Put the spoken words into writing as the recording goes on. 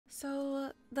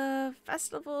the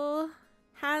festival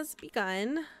has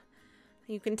begun.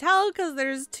 You can tell because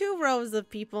there's 2 rows of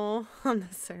people on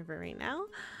the server right now.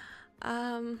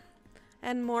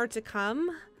 And more to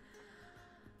come.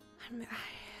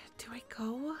 Do I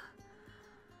go?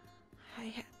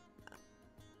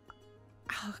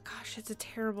 Oh gosh, it's a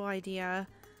terrible idea.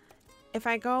 If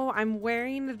I go, I'm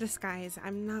wearing a disguise.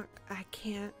 I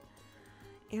can't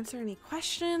answer any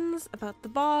questions about the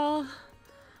ball.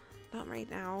 Not right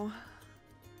now.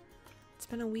 It's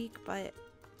been a week, but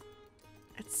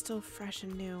it's still fresh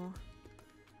and new.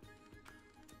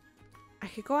 I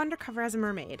could go undercover as a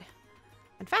mermaid.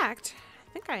 In fact,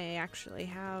 I think I actually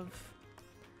have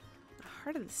a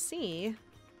Heart of the Sea.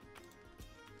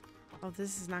 Oh,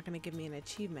 this is not going to give me an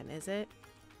achievement, is it?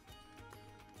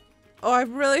 Oh, I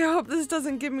really hope this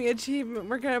doesn't give me achievement.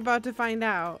 We're about to find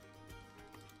out.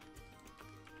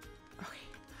 Okay.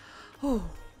 Oh,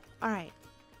 all right.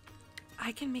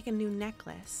 I can make a new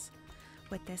necklace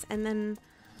with this, and then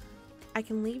I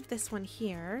can leave this one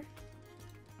here.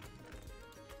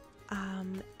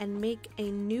 And make a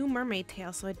new mermaid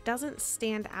tail so it doesn't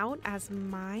stand out as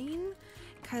mine,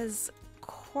 because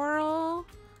Coral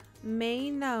may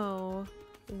know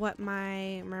what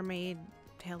my mermaid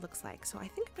tail looks like. So I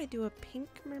think if I do a pink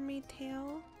mermaid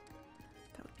tail,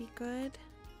 that would be good.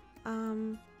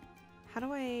 How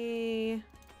do I,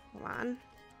 hold on.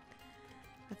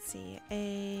 Let's see,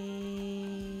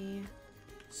 a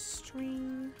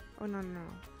string. Oh, no.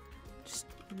 Just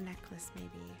necklace, maybe.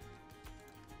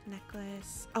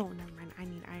 Necklace. Oh, never mind. I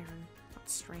need iron, not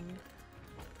string.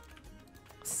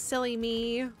 Silly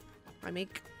me. I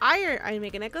make iron. I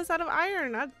make a necklace out of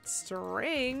iron, not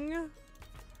string.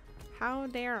 How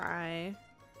dare I?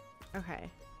 Okay.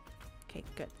 Okay,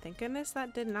 good. Thank goodness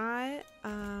that did not.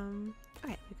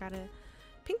 Okay, we got a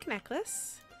pink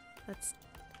necklace. Let's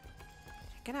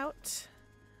check it out.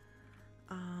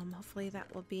 Hopefully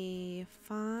that will be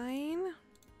fine.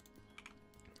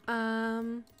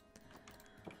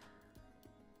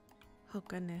 Oh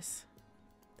goodness.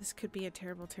 This could be a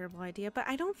terrible, terrible idea, but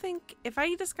I don't think if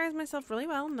I disguise myself really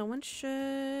well, no one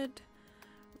should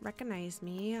recognize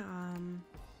me. I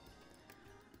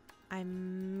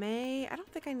don't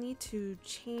think I need to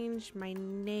change my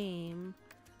name.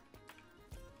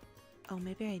 Oh,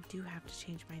 maybe I do have to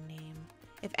change my name.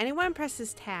 If anyone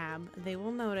presses tab, they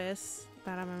will notice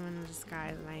that I'm in a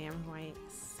disguise and I am who I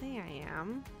say I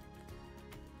am.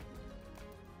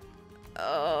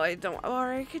 Oh, I don't,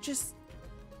 or I could just,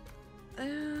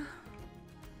 okay,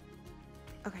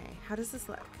 how does this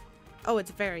look? Oh,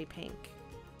 it's very pink.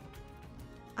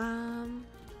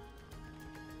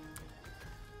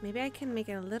 Maybe I can make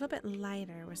it a little bit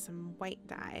lighter with some white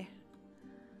dye.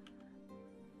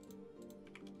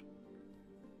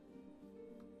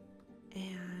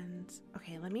 And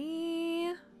okay, let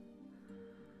me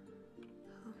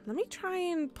try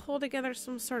and pull together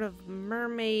some sort of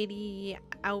mermaid-y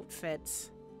outfit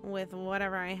with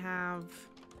whatever I have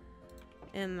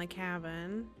in the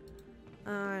cabin.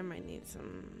 I might need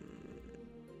some.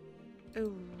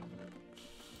 Ooh.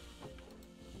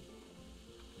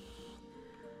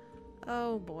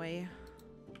 Oh boy.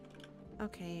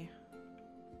 Okay.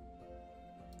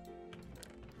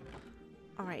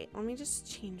 Alright, let me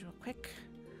just change real quick.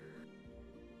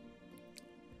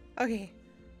 Okay.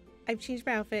 I've changed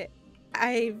my outfit.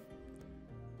 I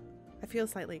feel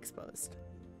slightly exposed.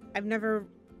 I've never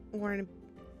worn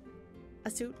a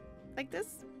suit like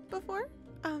this before.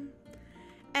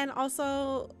 And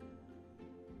also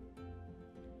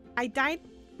I dyed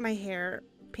my hair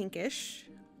pinkish.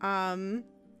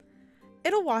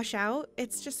 It'll wash out.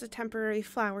 It's just a temporary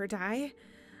flower dye.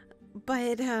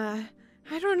 But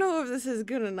I don't know if this is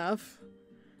good enough.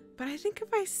 But I think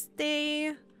if I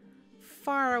stay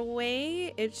far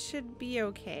away, it should be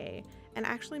okay. And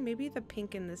actually, maybe the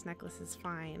pink in this necklace is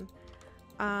fine.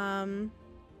 I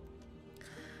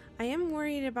am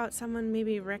worried about someone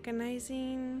maybe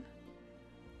recognizing,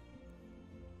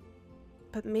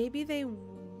 but maybe they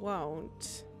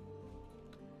won't.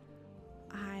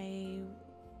 I'm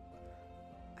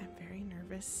very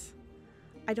nervous.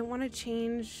 I don't want to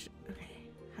change. Okay,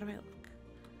 how do I look?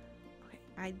 Okay,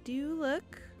 I do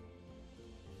look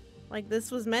like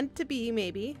this was meant to be,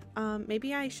 maybe.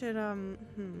 Maybe I should, oh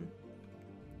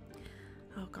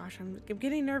gosh, I'm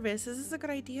getting nervous. Is this a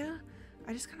good idea?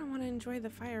 I just kind of want to enjoy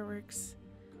the fireworks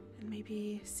and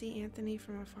maybe see Anthony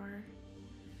from afar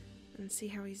and see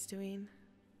how he's doing.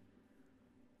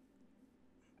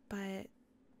 But,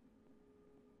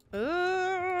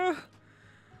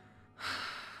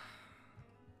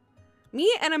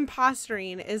 me and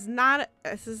impostoring is not,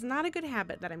 this is not a good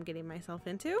habit that I'm getting myself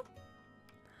into.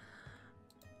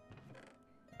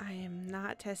 I am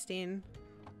not testing.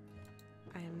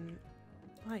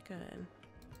 Well, I could.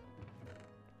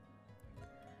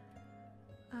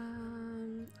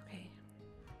 Okay.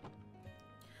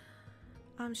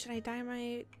 Should I dye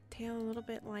my tail a little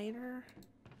bit lighter?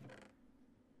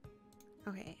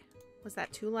 Okay. Was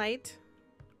that too light?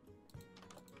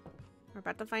 We're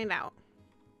about to find out.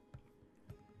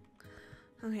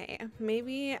 Okay,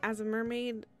 maybe as a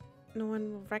mermaid, no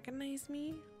one will recognize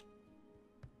me.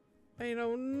 I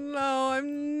don't know.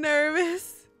 I'm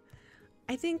nervous.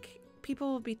 I think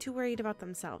people will be too worried about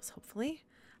themselves, hopefully.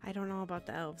 I don't know about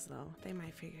the elves, though. They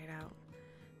might figure it out.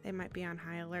 They might be on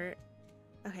high alert.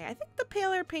 Okay, I think the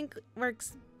paler pink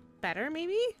works better,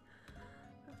 maybe?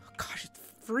 Oh, gosh, it's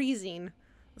freezing.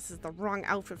 This is the wrong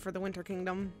outfit for the Winter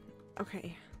Kingdom.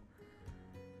 Okay.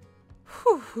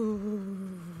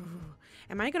 Whew.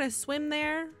 Am I gonna swim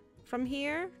there from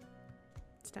here?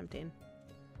 It's tempting.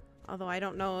 Although I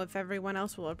don't know if everyone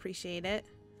else will appreciate it.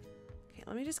 Okay,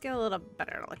 let me just get a little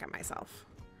better look at myself.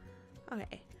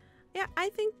 Okay. Yeah, I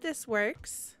think this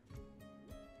works.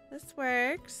 This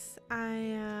works.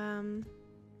 I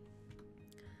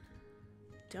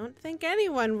don't think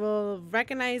anyone will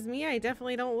recognize me. I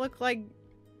definitely don't look like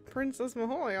Princess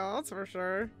MahoMadi, that's for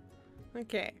sure.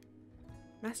 Okay.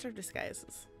 Master of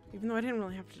Disguises. Even though I didn't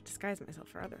really have to disguise myself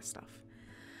for other stuff.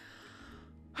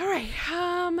 Alright,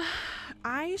 I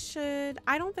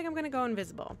don't think I'm gonna go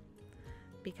invisible.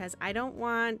 Because I don't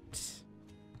want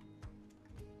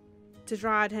to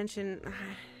draw attention.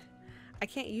 I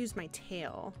can't use my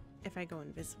tail if I go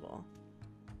invisible.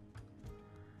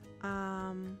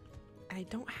 I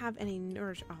don't have any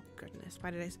nourish. Oh goodness,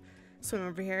 why did I swim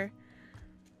over here?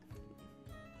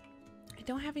 I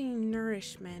don't have any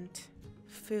nourishment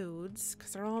foods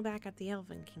because they're all back at the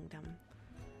Elven Kingdom.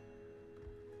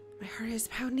 My heart is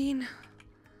pounding.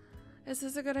 Is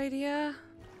this a good idea?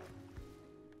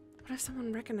 What if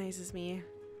someone recognizes me?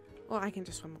 Well, I can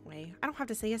just swim away. I don't have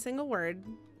to say a single word.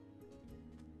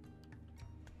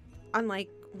 Unlike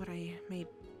what I made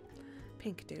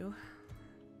Pink do.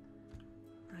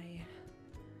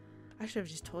 I should have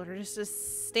just told her just to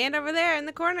stand over there in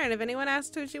the corner, and if anyone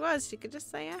asked who she was, she could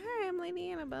just say, "Hi, I'm Lady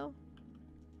Annabelle."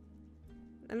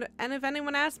 And if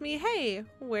anyone asked me, "Hey,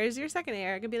 where's your second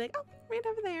hair?" I could be like, "Oh, right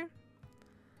over there."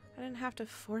 I didn't have to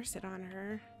force it on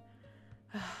her.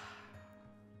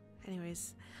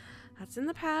 Anyways, that's in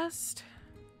the past.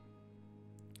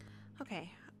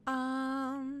 Okay.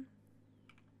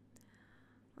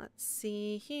 Let's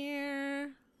see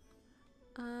here.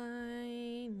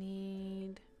 I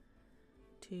need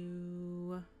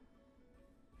to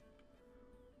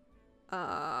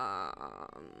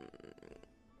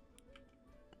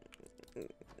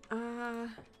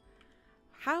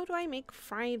how do I make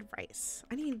fried rice?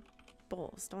 I need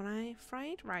bowls, don't I?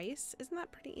 Fried rice, isn't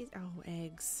that pretty easy? Oh,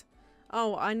 eggs.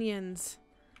 Oh, onions.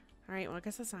 All right, well, I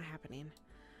guess that's not happening.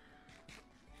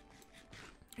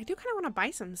 I do kind of want to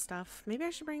buy some stuff. Maybe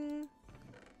I should bring...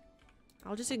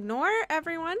 I'll just ignore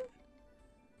everyone.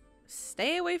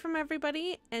 Stay away from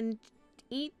everybody and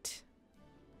eat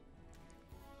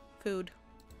food.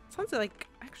 Sounds like,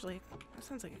 actually, that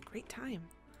sounds like a great time.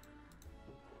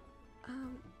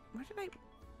 Where did I...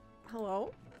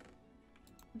 Hello?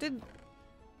 Okay.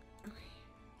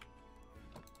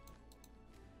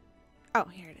 Oh,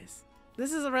 here it is.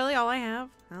 This is really all I have.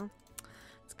 Well,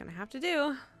 it's gonna have to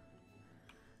do.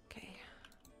 Okay.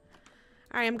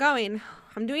 Alright, I'm going.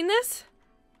 I'm doing this?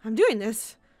 I'm doing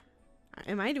this.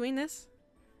 Am I doing this?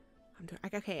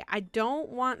 Okay, I don't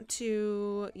want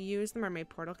to use the mermaid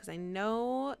portal because I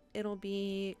know it'll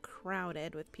be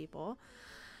crowded with people.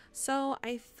 So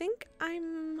I think I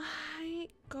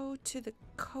might go to the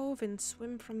cove and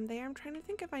swim from there. I'm trying to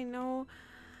think if I know.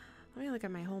 Let me look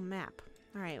at my whole map.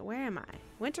 All right, where am I?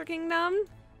 Winter Kingdom?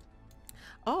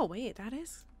 Oh, wait, that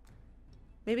is...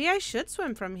 Maybe I should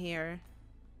swim from here.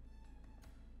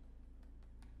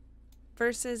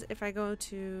 Versus if I go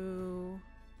to...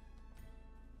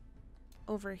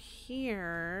 over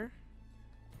here.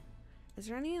 Is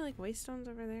there any, like, waystones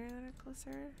over there that are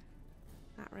closer?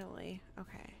 Not really.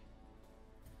 Okay.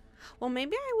 Well,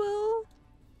 maybe I will.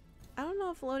 I don't know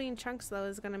if loading chunks, though,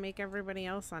 is going to make everybody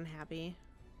else unhappy.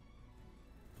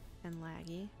 And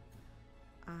laggy.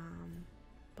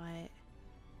 But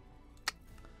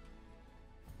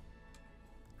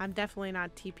I'm definitely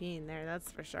not TPing there,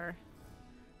 that's for sure.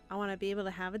 I want to be able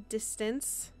to have a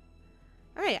distance.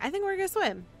 Alright, I think we're going to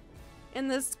swim in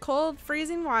this cold,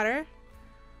 freezing water.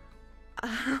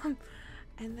 And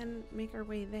then make our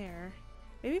way there.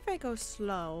 Maybe if I go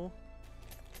slow,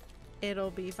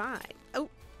 it'll be fine. Oh,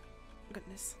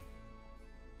 goodness.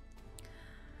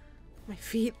 My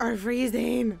feet are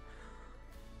freezing.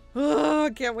 Oh,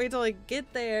 can't wait till I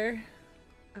get there.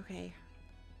 Okay.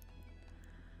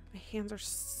 My hands are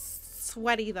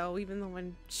sweaty though, even though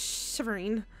I'm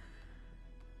shivering.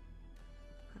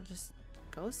 I'll just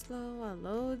go slow. I'll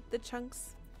load the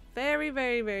chunks very,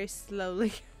 very, very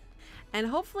slowly. And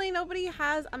hopefully nobody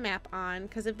has a map on,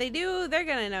 because if they do, they're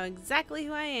gonna know exactly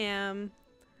who I am.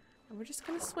 And we're just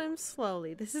gonna swim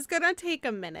slowly. This is gonna take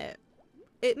a minute.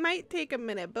 It might take a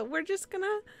minute, but we're just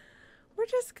gonna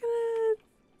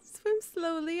swim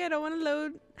slowly. I don't want to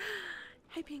load.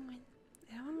 Hi, penguin.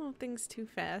 I don't want to load things too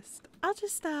fast. I'll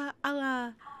just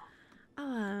I'll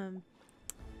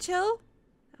chill.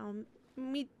 I'll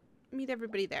meet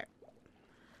everybody there.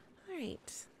 All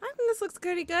right. I think this looks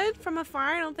pretty good from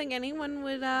afar. I don't think anyone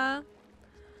would well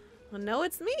know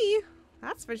it's me.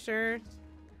 That's for sure.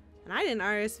 And I didn't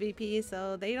RSVP,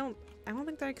 so I don't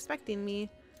think they're expecting me.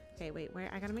 Okay, wait,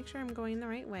 where? I gotta make sure I'm going the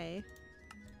right way.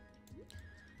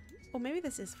 Oh, maybe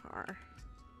this is far.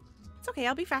 It's okay,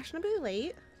 I'll be fashionably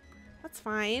late. That's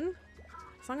fine.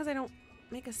 As long as I don't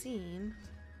make a scene.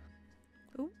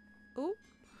 Ooh, ooh,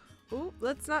 ooh,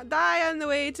 let's not die on the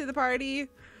way to the party.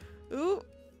 Ooh,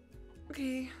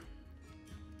 okay.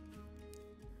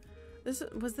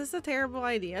 Was this a terrible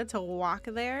idea to walk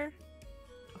there?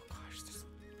 Oh gosh, it's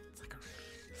like a...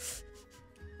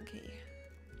 Okay.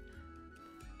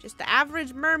 Just the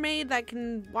average mermaid that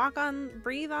can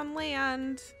breathe on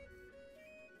land.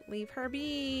 Leave her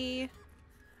be.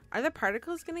 Are the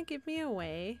particles gonna give me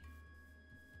away?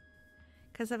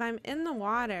 Because if I'm in the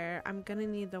water, I'm gonna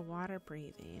need the water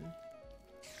breathing.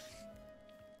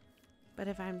 But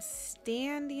if I'm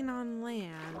standing on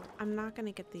land, I'm not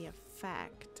gonna get the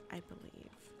effect, I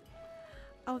believe.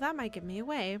 Oh, that might give me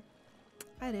away.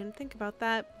 I didn't think about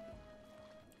that.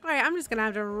 Alright, I'm just gonna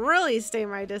have to really stay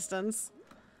my distance.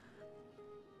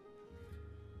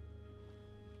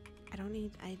 I don't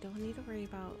need to worry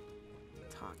about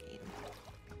talking.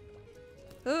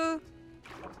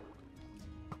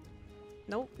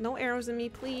 Nope, no arrows in me,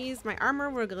 please. My armor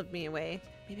will give me away.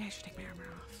 Maybe I should take my armor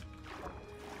off.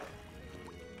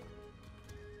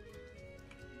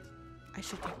 I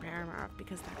should take my armor off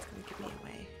because that's gonna give me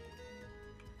away.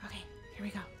 Okay, here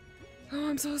we go. Oh,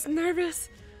 I'm so nervous.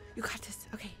 You got this.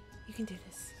 Okay, you can do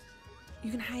this.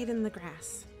 You can hide in the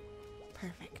grass.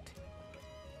 Perfect.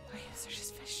 Oh yes, there's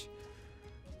just fish.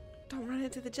 Don't run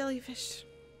into the jellyfish.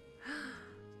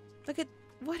 Look at,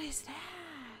 what is that?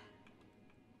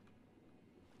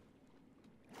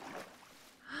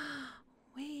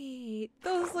 Wait,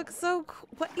 those look so cool.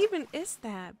 What even is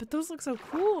that? But those look so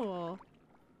cool.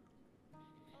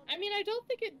 I mean, I don't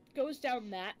think it goes down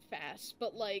that fast,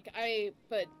 but like,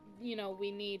 but you know,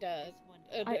 we need a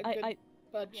good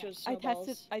bunch of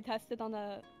snowballs. I tested on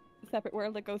a separate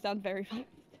world that goes down very fast.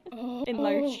 Oh. In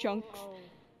large chunks.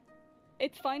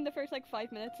 It's fine the first like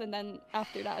 5 minutes, and then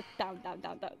after that, down.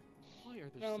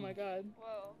 Oh my god.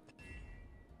 Whoa.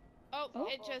 Oh,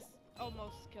 it just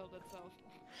almost killed itself.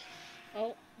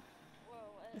 Oh.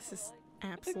 This is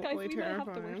absolutely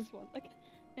terrifying. Like,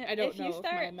 I don't know if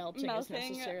my melting is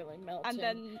necessarily melting. And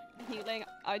then healing,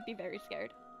 I'd be very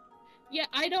scared. Yeah,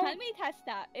 I don't... Let me test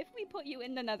that. If we put you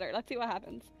in the nether, let's see what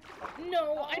happens.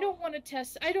 No, I don't want to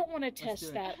test... I don't want to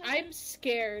test that. I'm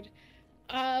scared.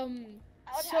 I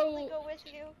would happily go with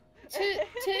you.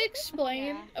 To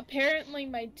explain, apparently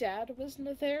my dad was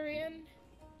Netherian.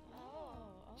 Oh,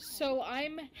 okay. So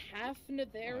I'm half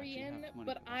Netherian,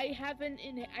 but I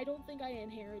don't think I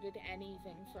inherited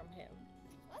anything from him.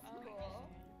 That's cool.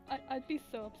 I'd be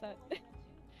so upset.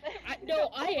 No,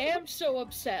 I am so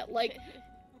upset. Like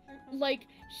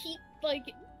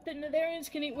the Netherians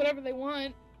can eat whatever they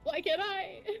want. Why can't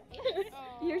I?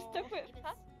 You're stuck with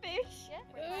fish.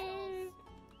 Yeah,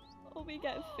 Oh, we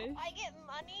get fish. I get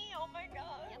money. Oh my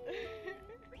god.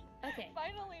 Okay.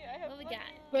 Finally, I have What we money.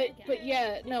 got? But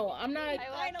yeah, no, I'm not.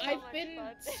 I've been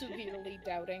severely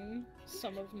doubting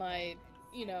some of my,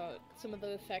 some of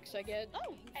the effects I get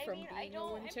from being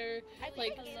a winter.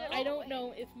 Like, I don't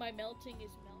know if my melting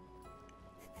is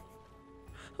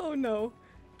Oh no.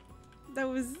 That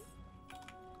was...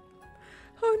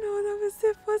 Oh no, that was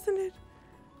Sif, wasn't it?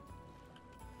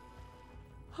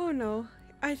 Oh no.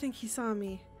 I think he saw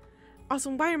me. Also,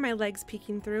 why are my legs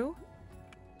peeking through?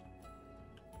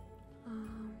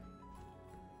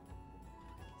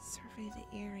 Survey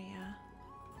the area.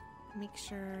 Make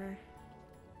sure...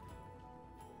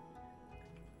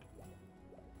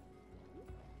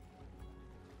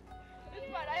 It's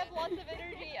fine. I have lots of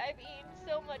energy. I've eaten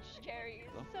so much cherries.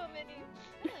 So many.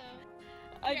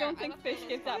 I don't think fish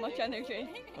give that much energy.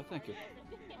 Oh, thank you.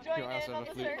 join in on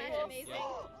the circle. Amazing.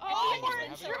 Oh,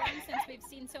 It's been so long since we've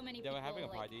seen so many people having a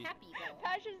like party. happy though.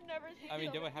 Patch has never seen. I mean,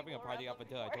 so they were many having a people party around up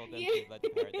until I before. told them to let the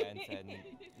parrot dance, and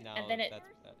now And then it that's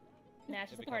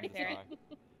matches the it party becomes a parrot.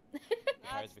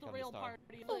 star. That's the real party.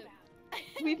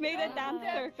 We've made a dance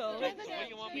circle. So what do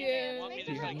you want me to do? Want me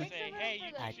to like say, hey,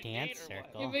 you A should dance date or what?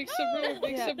 circle. Make some room,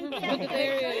 make some room for the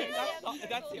Darians.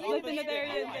 That's the Live in the opposite.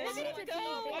 Darian.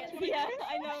 Yeah,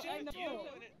 I know.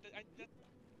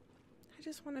 I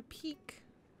just want to peek.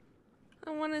 I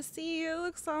want to see you.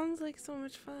 It sounds like so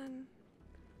much fun.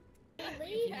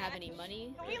 If you have any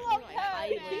money, We love I Patch.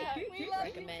 highly We love you,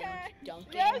 recommend Patch.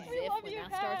 dunking Yes, we Ziff love when you, that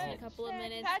starts in a Patch. couple of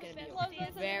minutes. Patch It's loves gonna be us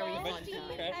a very as fun well.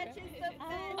 time. Patch is the best.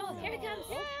 Oh, here it comes.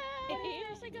 I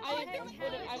would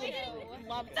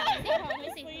love to do that,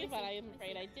 honestly, but I'm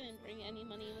afraid I didn't bring any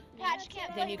money with me. Patch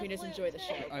can't Then play you can the just flute. enjoy the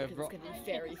show I have because it's gonna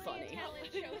be very funny.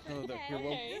 Oh, look, here,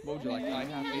 what would you like? I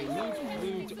have a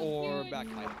lute, or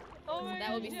bagpipe. Oh my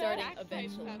That will be God. starting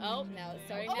eventually. Oh, now it's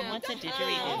starting now. What's a There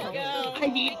didgeridoo? we go. I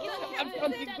need I'm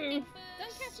fucking food.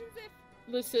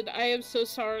 Listen, I am so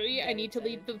sorry. I need to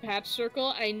leave the patch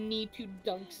circle. I need to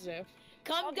dunk Ziff.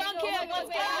 Come Okay, dunk go, him, go, let's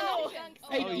go, go! go.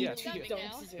 I Oh, need yes, to yes.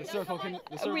 dunk The Ziff. circle can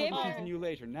continue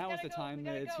later. Now is the time We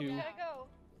gotta to. go.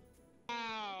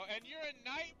 Wow, and you're a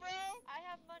knight, bro? I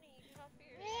have money. Do not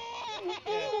fear.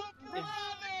 Whoa, brother!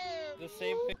 The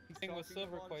same thing with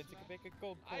silver coins. You can make a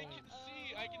gold I coin. can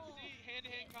see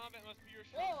hand-to-hand combat must be your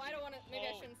Whoa, strength. I don't wanna, maybe I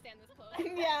Oh. shouldn't stand this close.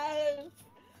 Yeah.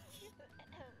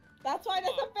 That's why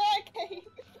there's a barricade.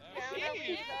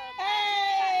 Hey!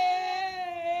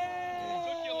 It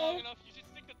took you long enough. You should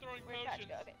stick to throwing Where'd Patch potions.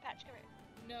 go? Okay, Patch, come here.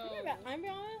 No. I'm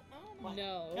on it.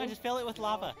 No. No, just fill it with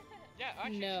lava. Yeah,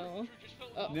 actually, No. True, just fill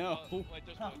it Oh. with, No. like,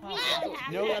 there's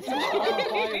No, that's not on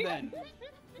fire then.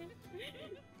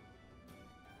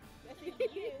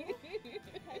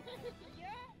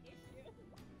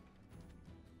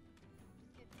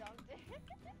 Get dunked.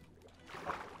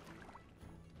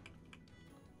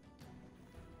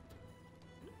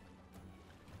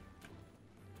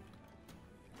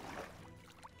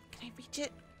 Can I reach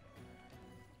it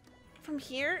from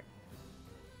here?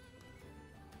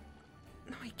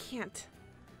 No, I can't.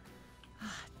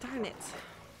 Ah, darn it.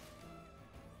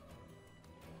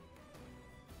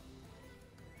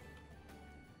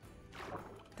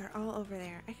 They're all over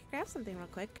there. I could grab something real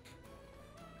quick.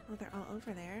 Oh, they're all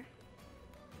over there.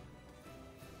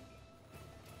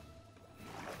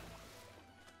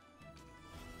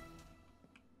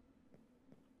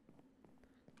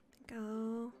 I think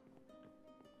I'll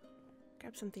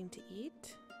grab something to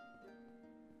eat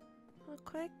real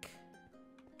quick.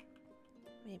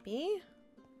 Maybe.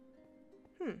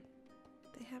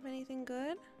 They have anything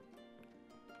good?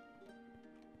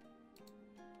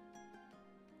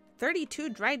 32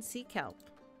 dried sea kelp.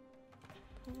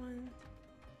 One.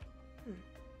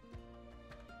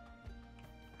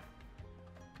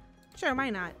 Sure, why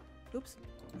not? Oops.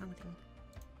 Wrong thing.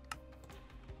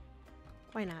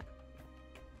 Why not?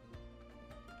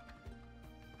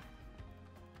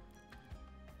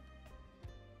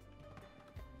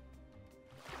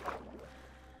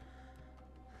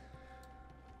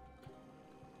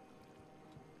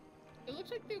 It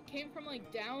looks like they came from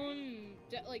like down.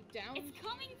 It's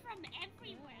coming from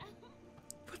everywhere.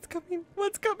 What's coming?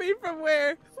 What's coming from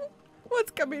where?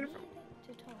 What's coming from?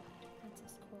 To talk to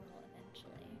Princess Coral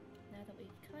eventually, now that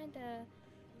we've kinda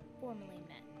formally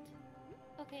met.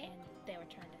 Okay. And they were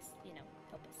trying to,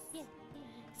 help us. Yeah.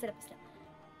 Set up a step.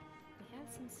 We have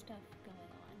some stuff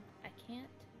going on. I can't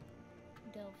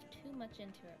delve too much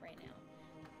into it right now,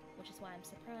 which is why I'm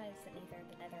surprised that neither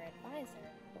the Nether Advisor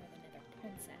or the Nether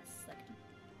Princess, like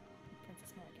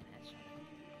Princess Morgan, has shown up.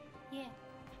 Yeah.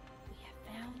 We have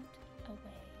found a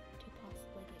way to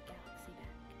possibly get Galaxy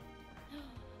back.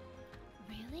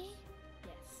 Really?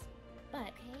 Yes.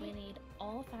 But we need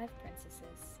all 5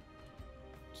 princesses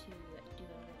to do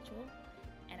a ritual,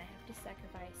 and I have to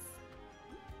sacrifice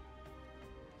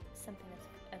something that's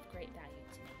of great value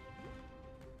to me.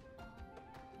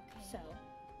 Okay. So.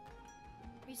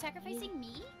 Are you sacrificing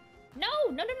me? No!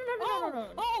 No!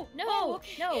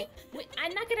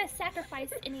 I'm not gonna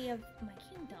sacrifice any of my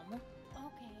kingdom.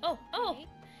 Okay. Oh!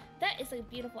 That is a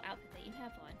beautiful outfit that you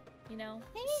have on. You know.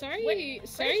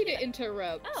 Sorry to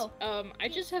interrupt. Oh. I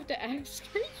just have to ask: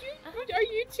 Are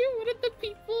you two one of the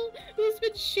people who's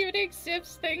been shooting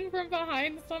Zipp's thing from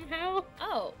behind somehow?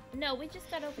 Oh no, we just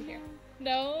got over here.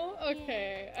 No.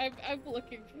 Okay. I'm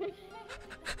looking for.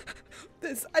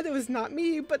 This it was not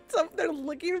me, but they're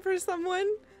looking for someone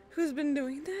who's been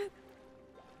doing that.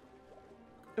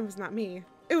 It was not me.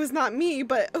 It was not me,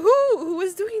 but who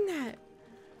was doing that?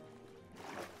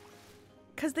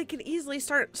 Because they could easily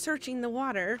start searching the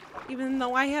water, even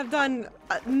though I have done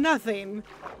nothing.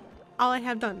 All I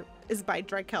have done is buy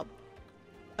dry kelp.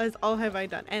 That's all have I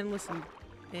done. And listen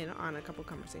in on a couple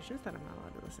conversations that I'm not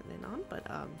allowed to listen in on, but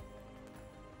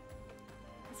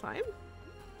that's fine.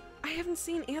 I haven't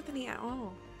seen Anthony at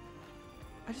all.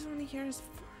 I just want to hear his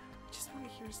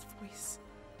voice.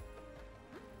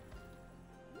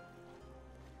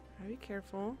 Gotta be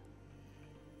careful.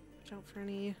 Watch out for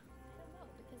any. I don't know,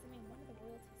 because I mean, one of the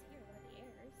royalties here, one of the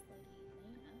heirs, Lady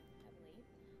Lena, I believe.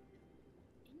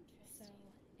 So,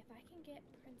 if I can get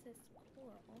Princess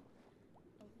Coral alone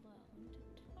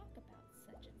to talk about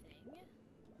such a thing,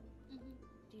 do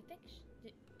you think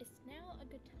is now a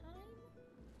good time?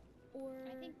 Or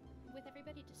I think with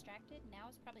everybody distracted, now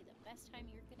is probably the best time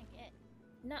you're gonna get.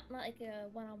 not like a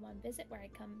one-on-one visit where I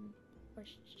come, or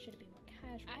should it be more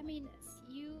casual? I like mean, this?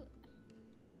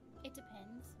 it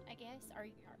depends, I guess.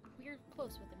 We're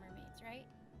close with the mermaids, right?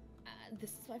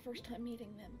 This is my first time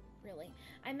meeting them, really.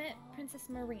 I met Princess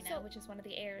Marina, which is one of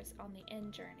the heirs on the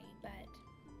end journey, but...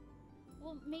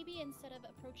 Well, maybe instead of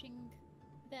approaching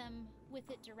them with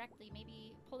it directly,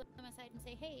 maybe pull them aside and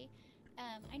say, hey,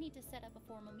 I need to set up a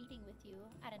formal meeting with you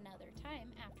at another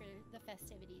time after the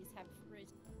festivities have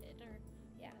risen, or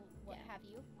what have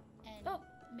you. And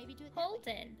maybe do it that way.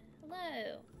 Holden!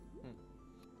 Hello!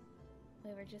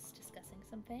 We were just discussing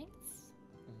some things.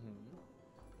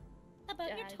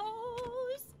 About your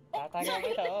toes! Sorry. Sorry.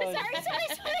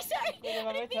 Look at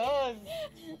my toes.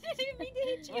 I didn't mean to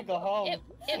hit you. I'm gonna go home.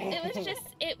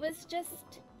 It was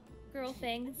just girl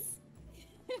things.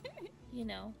 You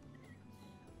know.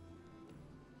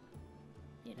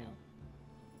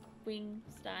 Wing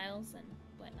styles and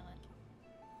whatnot.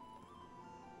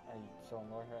 Are you showing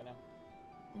Laura right now?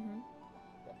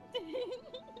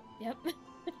 Yep.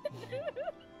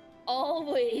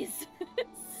 Always.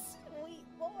 Sweet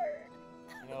Lord.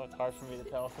 You know, it's hard for me to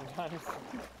tell sometimes.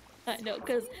 I know,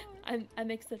 because I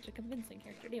make such a convincing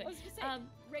character. Anyway, I was just saying,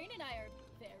 Rain and I are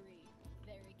very,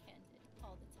 very candid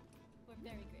all the time. We're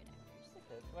very great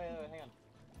actors. Wait, hang on.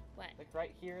 What? Like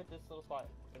right here at this little spot,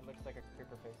 it looks like a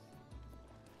creeper face.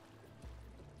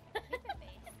 Paper face.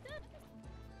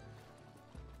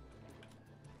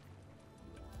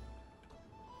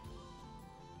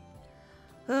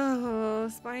 Oh,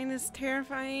 spine is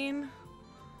terrifying.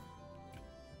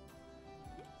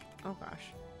 Oh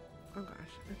gosh. Oh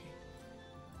gosh. Okay.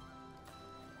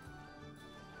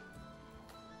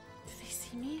 Do they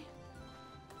see me?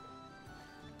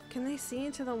 Can they see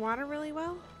into the water really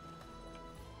well?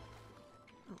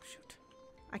 Oh shoot.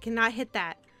 I cannot hit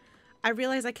that. I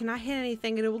realize I cannot hit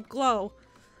anything and it will glow.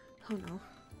 Oh no.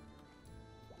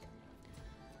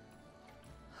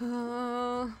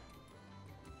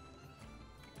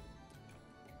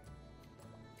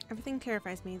 Everything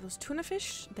terrifies me. Those tuna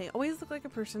fish, they always look like a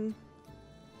person.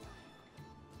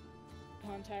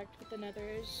 Contact with the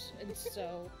Nethers, and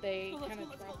so they kind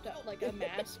of dropped out, like a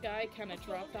mask guy kind of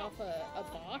dropped off a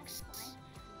box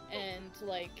and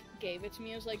like gave it to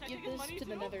me. I was like, give this to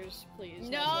the Nethers, please.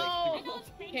 And I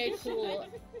was like, okay, cool.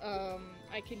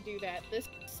 I can do that. This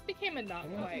became a not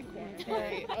quiet corner.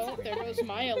 Right? Oh, there goes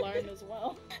my alarm as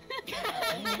well.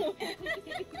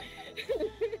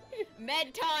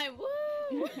 Med time!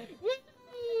 Woo! Woo!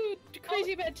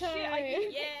 Crazy bedtime!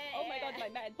 Yay! Oh my god, my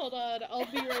med. Hold on, I'll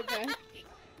be right back.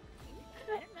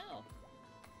 I don't know.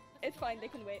 It's fine, they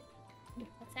can wait.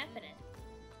 What's happening?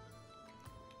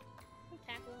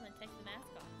 Tackle him and take the mask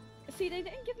off. See, they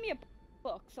didn't give me a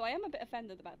book, so I am a bit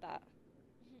offended about that.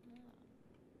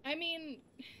 I mean,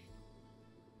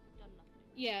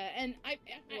 yeah, and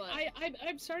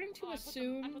I'm starting to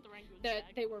assume that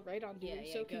they were right on doing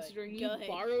so, considering you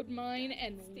borrowed mine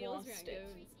and lost it.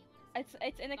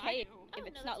 It's in a cave. If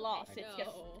it's not lost, it's just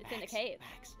it's in a cave.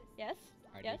 Yes.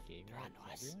 Are Yes. they gamers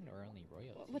everyone or only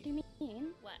royals? What do you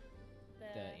mean? What?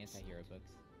 The anti-hero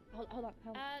books. Hold on.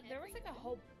 There was like a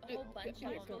whole bunch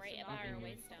of them right in our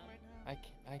waystone. I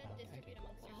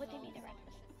What do you mean,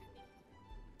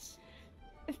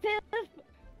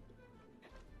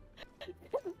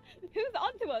 Who's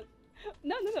onto us?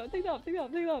 No, take it off.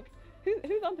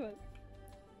 Who's onto us?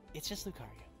 It's just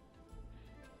Lucario.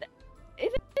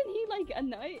 Isn't he like a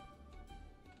knight?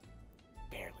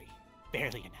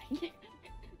 Barely a knight.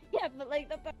 Yeah, but like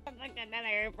that's like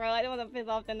another, bro. I don't want to piss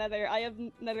off the Nether. I have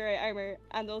netherite armor,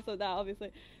 and also that,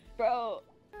 obviously, bro.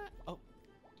 Oh.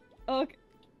 Okay.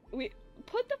 We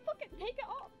put the fucking take it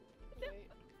off.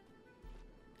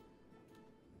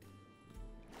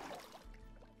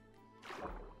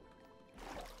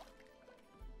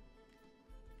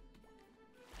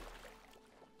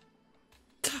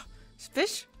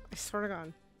 Fish? I swear to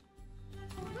God.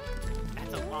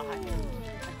 That's a lot.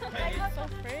 It's so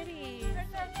pretty.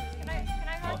 Can I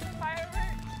have some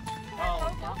fireworks? Can I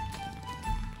have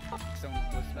Someone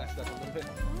was messed up a little bit.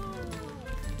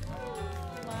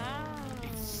 Wow.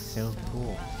 So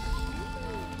cool.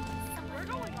 We're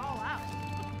going all out.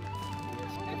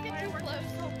 Fireworks are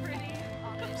so pretty.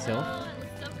 Sylph? Oh, it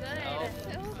looks so good.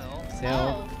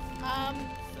 Sylph?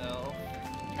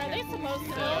 Are they supposed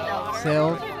to?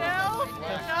 Sylph?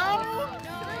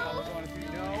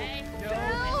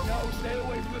 No, stay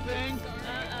away from the thing.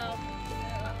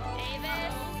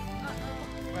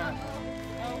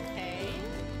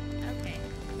 Okay.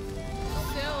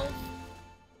 Sylph.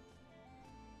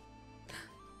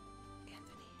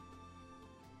 Anthony.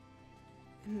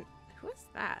 And who is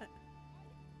that?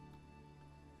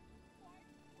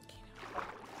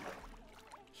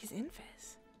 He's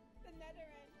Infis. The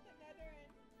Netherin,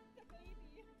 the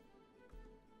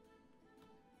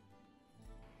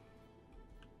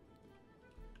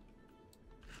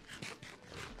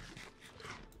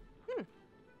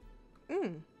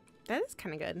baby. That is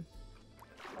kind of good.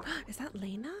 Is that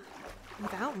Lena?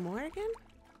 Without Morgan?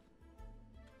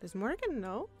 Does Morgan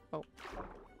know? Oh.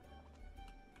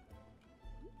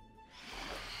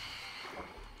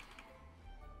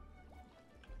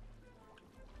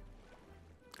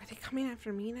 Are they coming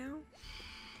after me now?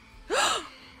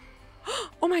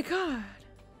 Oh my god!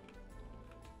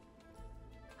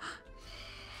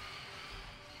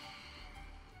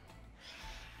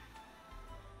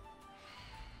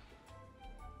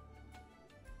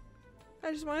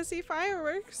 I just want to see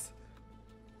fireworks.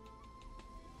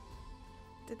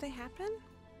 Did they happen?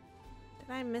 Did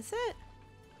I miss it?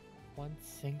 One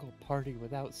single party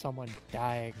without someone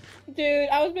dying. Dude,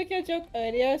 I was making a joke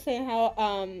earlier saying how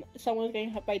someone was getting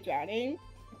hurt by drowning.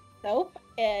 So,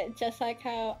 just like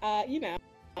how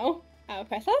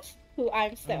Precious, who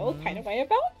I'm still kind of worried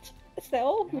about.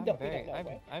 Still, who don't know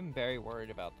where. I'm very worried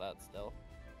about that still.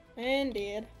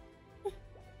 Indeed.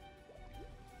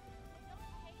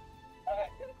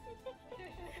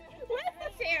 Where's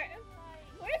the Sarah?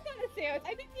 Where's the Sarah?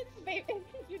 I think it's baby.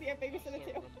 You need a babysitter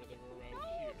too.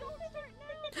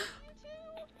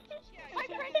 My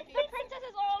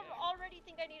princesses already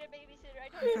think I need a babysitter. I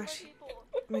don't need more Gosh. people.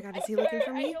 Oh my god, is he looking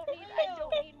for I me? don't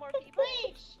need more people.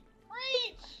 Preach!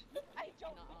 I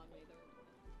don't.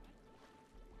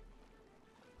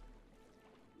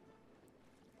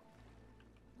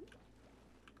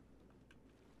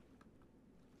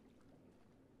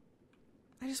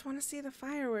 I just want to see the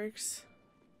fireworks.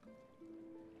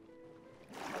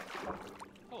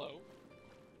 Hello.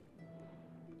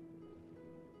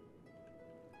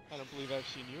 I don't believe I've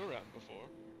seen you around before.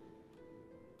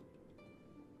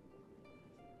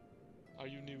 Are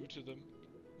you new to the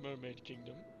Mermaid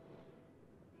Kingdom?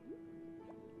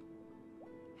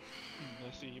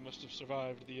 I see you must have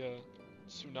survived the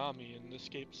tsunami and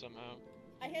escaped somehow.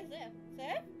 I hear Zip.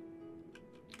 Zip?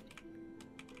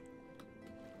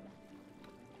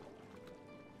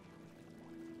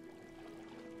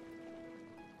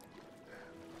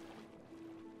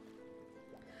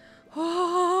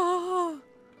 Oh!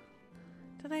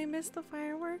 Did I miss the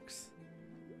fireworks?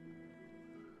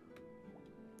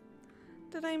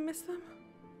 Did I miss them?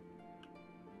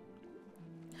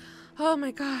 Oh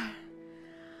my god.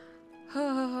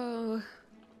 Oh.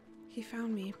 He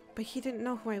found me, but he didn't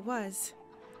know who I was.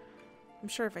 I'm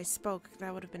sure if I spoke,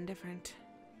 that would have been different.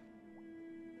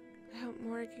 I hope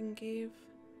Morgan gave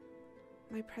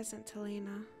my present to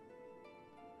Lena.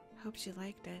 I hope she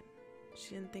liked it.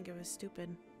 She didn't think it was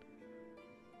stupid.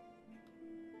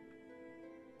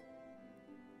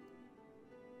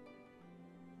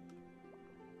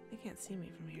 They can't see me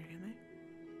from here, can they?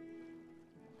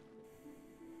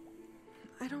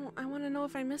 I want to know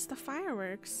if I missed the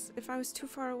fireworks, if I was too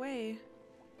far away.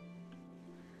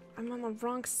 I'm on the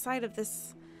wrong side of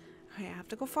this. Okay, I have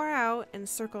to go far out and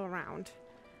circle around.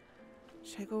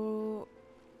 Should I go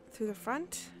through the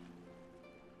front?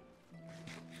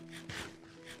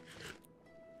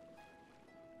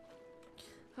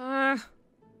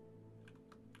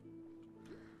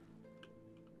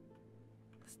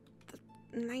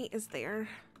 The night is there.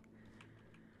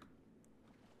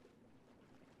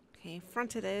 Okay,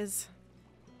 front it is.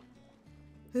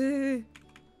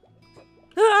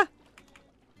 Ah!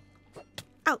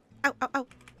 Ow, ow, ow, ow.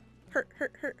 Hurt,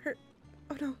 hurt, hurt, hurt.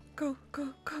 Oh no, go,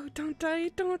 go, go. Don't die,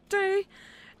 don't die.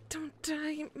 Don't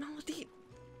die, Melody.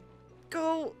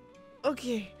 Go.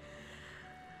 Okay.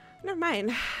 Never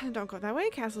mind. Don't go that way.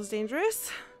 Castle's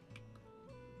dangerous.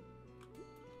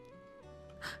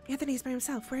 Anthony's by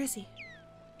himself. Where is he?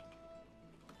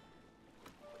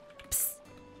 Psst,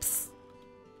 psst.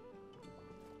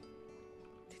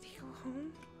 Did he go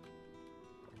home?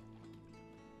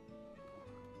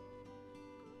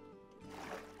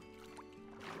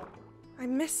 I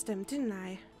missed him, didn't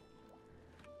I?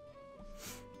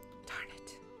 Darn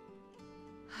it.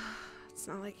 It's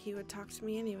not like he would talk to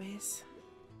me anyways.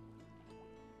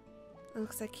 It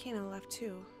looks like Kana left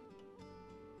too.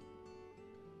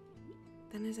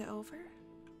 Then is it over?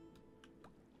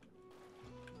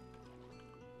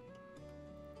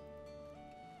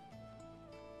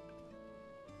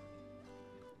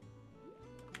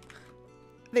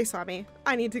 They saw me.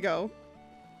 I need to go.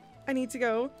 I need to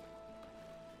go.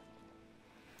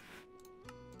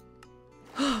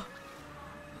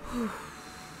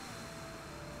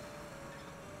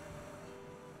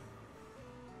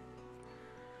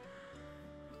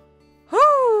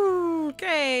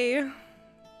 Okay.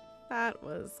 That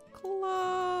was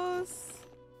close.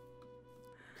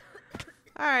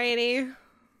 Alrighty.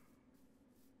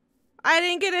 I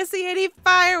didn't get to see any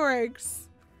fireworks.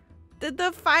 Did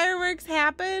the fireworks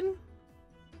happen?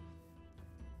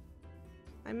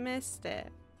 I missed it.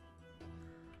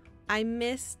 I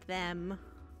missed them.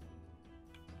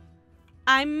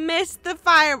 I missed the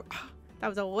fire. That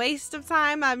was a waste of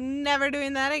time. I'm never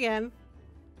doing that again.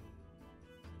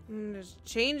 I'm gonna just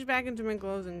change back into my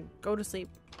clothes and go to sleep.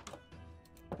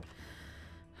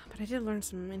 But I did learn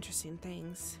some interesting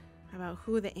things about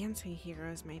who the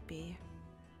anti-heroes might be.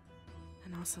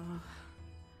 And also,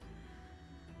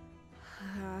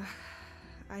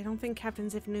 I don't think Captain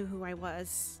Ziff knew who I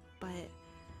was, but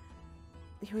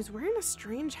he was wearing a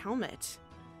strange helmet.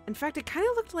 In fact, it kind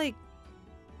of looked like,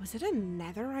 was it a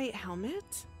netherite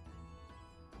helmet?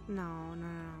 No.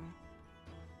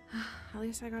 At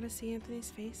least I got to see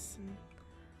Anthony's face, and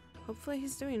hopefully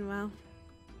he's doing well.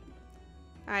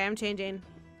 Alright, I'm changing.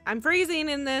 I'm freezing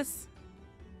in this.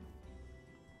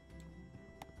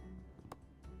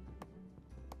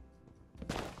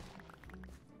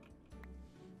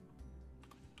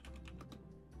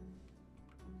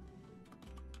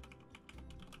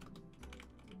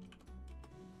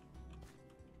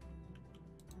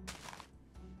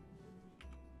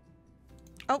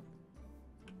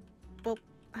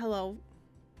 Hello.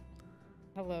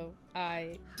 Hello.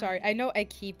 Sorry, I know I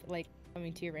keep, like,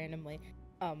 coming to you randomly.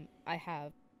 I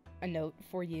have a note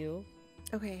for you.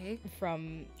 Okay.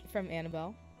 From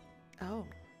Annabelle. Oh.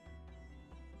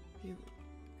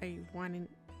 Are you wanting,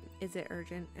 is it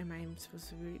urgent? Am I supposed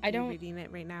to be reading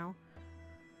it right now?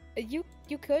 You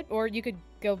could, or you could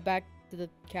go back to the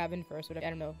cabin first, whatever.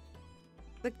 I don't know.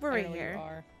 Like, we're right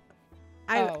here.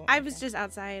 I was just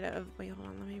outside of, wait, hold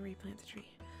on, let me replant the tree.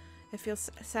 It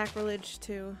feels sacrilege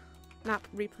to not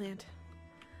replant.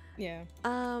 Yeah.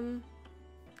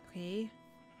 Okay.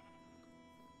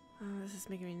 Oh, this is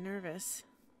making me nervous.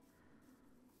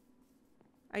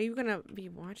 Are you gonna be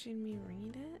watching me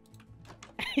read it?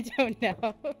 I don't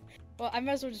know. Well, I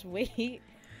might as well just wait.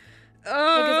 Because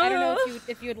I don't know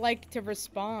if you would like to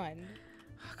respond.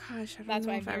 Oh gosh, I don't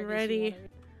know if I'm ready.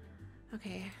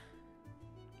 Okay.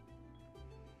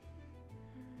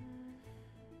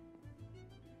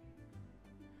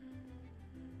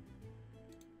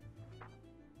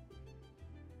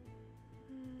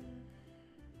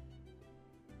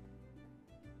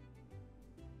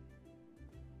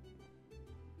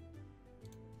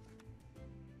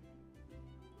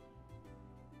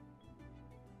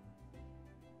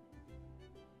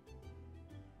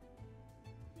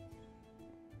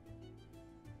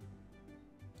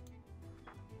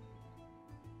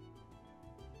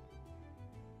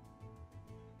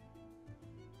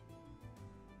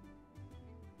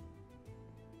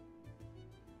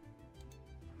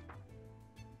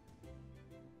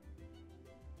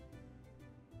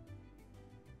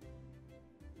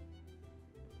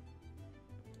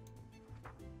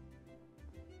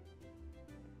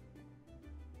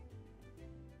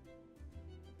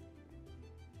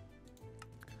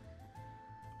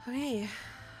 Okay.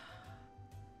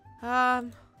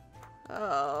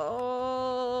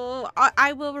 Oh,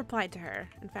 I will reply to her.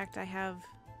 In fact, I have.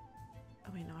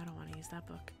 Oh wait, no, I don't want to use that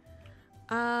book.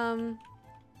 I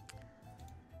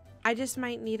just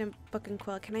might need a book and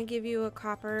quill. Can I give you a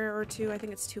copper or two? I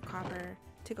think it's 2 copper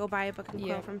to go buy a book and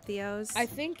quill from Theo's. I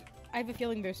have a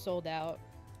feeling they're sold out.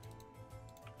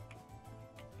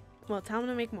 Well, tell them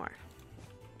to make more.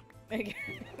 Okay.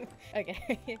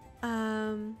 Okay.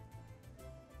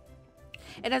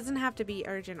 It doesn't have to be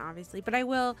urgent, obviously, but I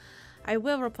will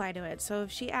reply to it. So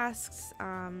if she asks,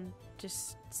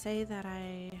 just say that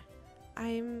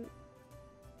I'm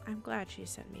glad she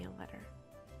sent me a letter.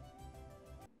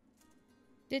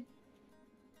 Did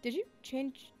you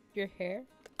change your hair?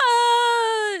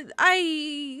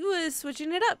 I was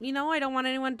switching it up. You know, I don't want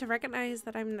anyone to recognize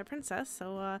that I'm the princess.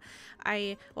 So,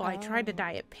 I tried to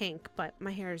dye it pink, but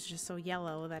my hair is just so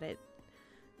yellow that it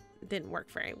didn't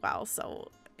work very well. So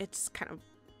it's kind of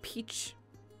peachy.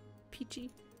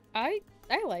 I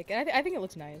like it. I think it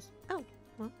looks nice. Oh,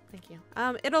 well, thank you.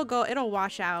 It'll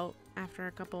wash out after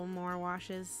a couple more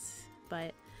washes,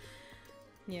 but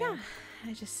yeah,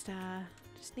 I just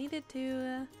needed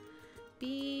to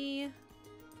be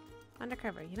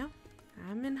undercover, you know?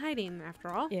 I'm in hiding after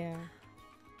all. Yeah.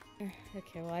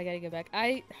 Okay, well, I gotta go back.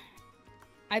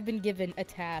 I've been given a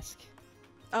task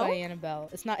by Annabelle.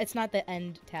 It's not the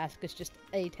end task, it's just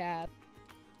a task.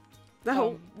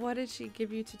 Oh, what did she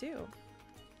give you to do?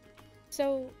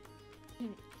 So,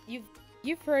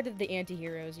 you've heard of the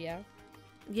anti-heroes, yeah?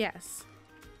 Yes.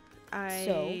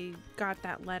 I got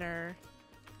that letter.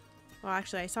 Well,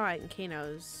 actually, I saw it in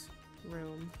Kano's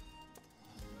room.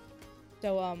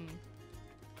 So,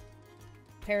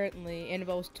 apparently,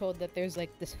 Annabelle was told that there's,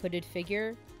 like, this hooded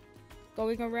figure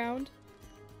going around.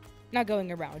 Not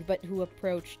going around, but who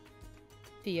approached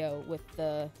Theo with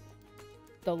the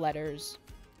letters.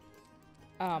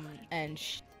 And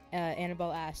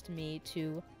Annabelle asked me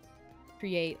to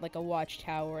create, like, a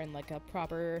watchtower and, like, a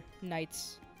proper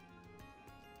knight's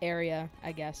area,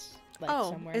 I guess. Like,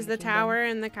 somewhere is in the the tower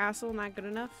in the castle not good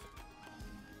enough?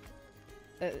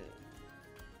 I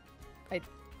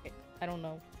don't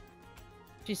know.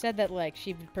 She said that, like,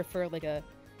 she would prefer, like, a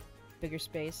bigger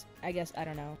space. I guess, I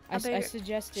don't know. I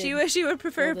suggested... She would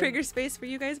prefer a bigger space for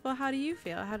you guys? Well, how do you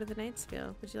feel? How do the knights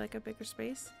feel? Would you like a bigger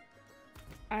space?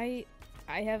 I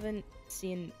haven't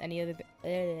seen any of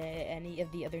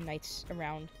the other knights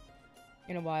around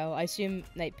in a while. I assume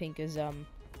Night Pink is,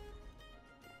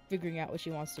 figuring out what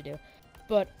she wants to do.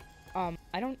 But,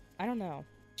 I don't know.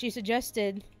 She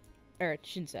suggested... Or,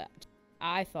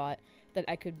 I thought that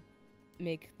I could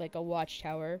make, like, a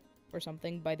watchtower or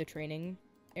something by the training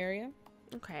area.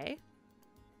 Okay.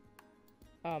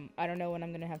 I don't know when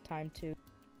I'm gonna have time to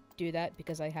do that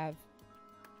because I have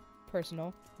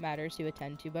personal matters to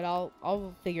attend to, but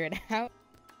I'll figure it out.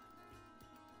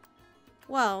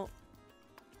 Well,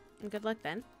 good luck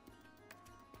then.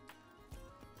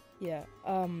 Yeah,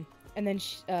 and then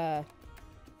she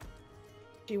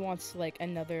wants, like,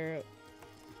 another,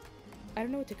 I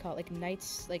don't know what to call it, like,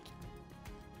 knights, like,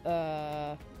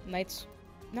 knights,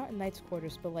 not knights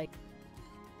quarters, but, like,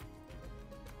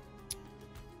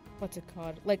 what's it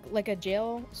called? Like a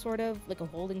jail, sort of, like a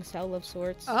holding cell of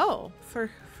sorts. Oh,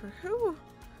 for who?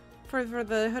 For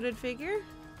the hooded figure?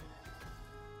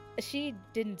 She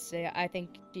didn't say. I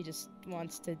think she just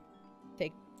wants to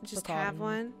take. Just have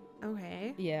one.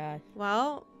 Okay. Yeah.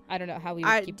 Well, I don't know how we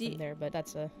would keep them there, but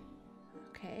that's a.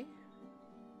 Okay.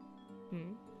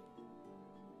 Hmm.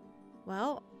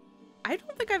 Well, I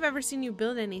don't think I've ever seen you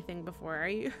build anything before. Are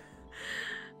you?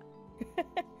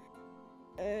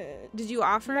 Did you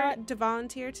offer to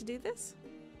volunteer to do this?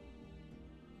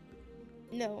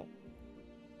 No.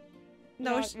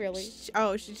 No, not really.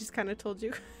 She just kind of told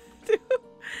you.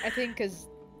 I think because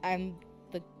I'm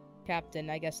the captain.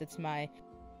 I guess it's my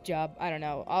job. I don't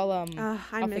know.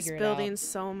 I miss building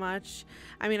so much.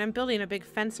 I mean, I'm building a big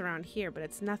fence around here, but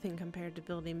it's nothing compared to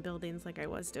building buildings like I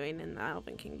was doing in the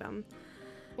Elven Kingdom.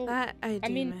 Well, that I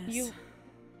do miss.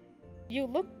 You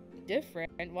look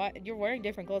different. Why you're wearing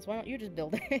different clothes? Why don't you just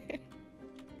build it?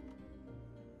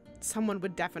 Someone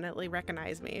would definitely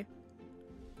recognize me.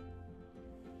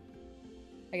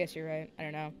 I guess you're right. I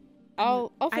don't know. I'll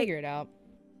figure it out.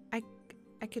 I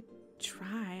could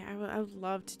try. I would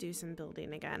love to do some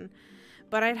building again,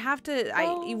 but I'd have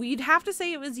to. We'd have to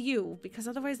say it was you because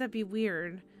otherwise that'd be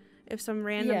weird. If some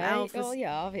random elf is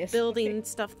obviously building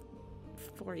stuff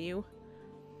for you.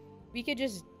 We could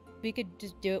just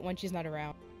do it when she's not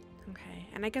around. Okay,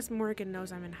 and I guess Morgan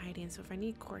knows I'm in hiding, so if I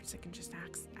need quartz, I can just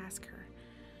ask her.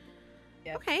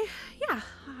 Yep. Okay, yeah,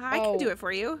 I can do it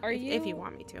for you. If you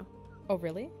want me to. Oh,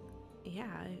 really? Yeah,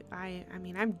 I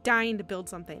mean, I'm dying to build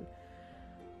something.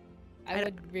 I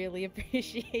would really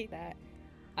appreciate that.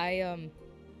 I'm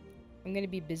gonna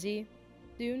be busy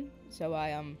soon, so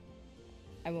I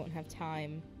won't have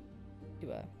time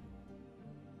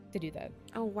to do that.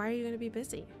 Oh, why are you gonna be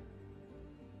busy?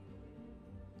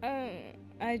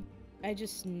 I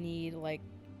just need, like,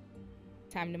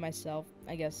 time to myself,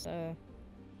 I guess. I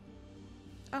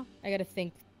gotta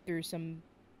think through some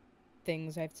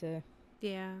things I have to.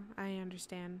 Yeah, I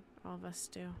understand. All of us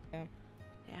do. Yeah.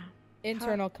 Yeah.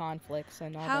 Internal conflicts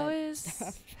and all that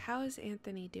stuff. How is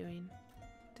Anthony doing?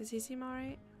 Does he seem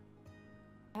alright?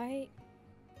 I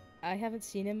haven't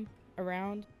seen him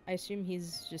around. I assume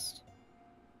he's just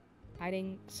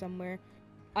hiding somewhere.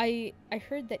 I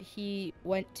heard that he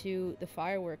went to the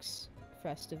Fireworks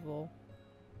Festival.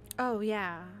 Oh,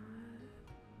 yeah.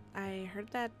 I heard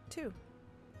that too.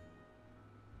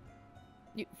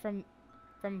 From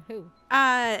who?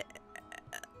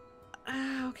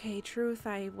 Okay, truth,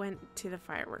 I went to the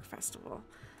firework festival.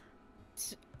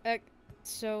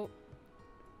 So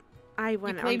I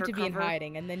went you claimed undercover. to be in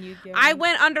hiding, and then you go... I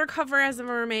went undercover as a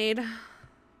mermaid.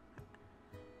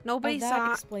 Nobody that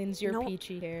saw. explains your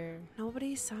peachy hair.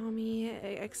 Nobody saw me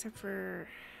except for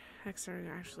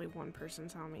actually one person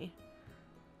saw me.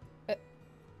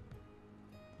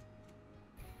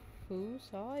 Who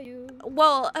saw you?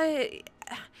 Well,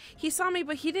 he saw me,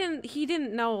 but he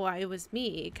didn't know it was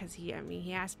me because he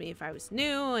asked me if I was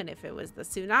new and if it was the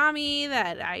tsunami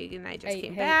that I just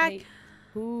came back. Hey,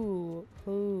 who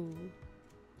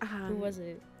was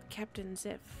it? Captain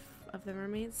Ziff of the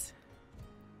Mermaids.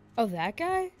 Oh, that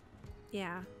guy?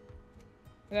 Yeah.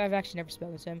 I've actually never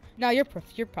spoken to him. No, you're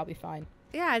probably fine.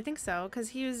 Yeah, I think so, because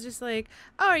he was just like,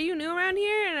 "Oh, are you new around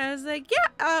here?" And I was like,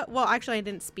 "Yeah." Well, actually, I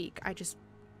didn't speak. I just.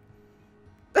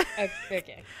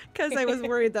 Okay. Because I was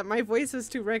worried that my voice was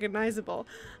too recognizable.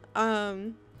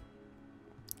 So,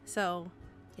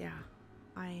 yeah,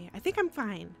 I think I'm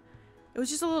fine. It was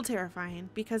just a little terrifying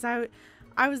because I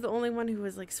was the only one who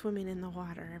was like swimming in the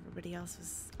water. Everybody else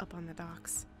was up on the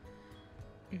docks.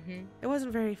 Mm-hmm. It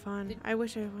wasn't very fun. I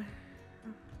wish I would.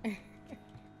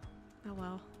 Oh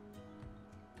well.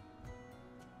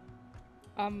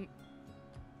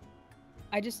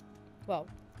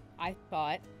 I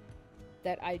thought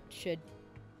that I should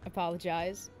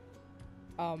apologize.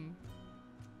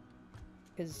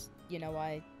 Because,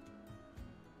 I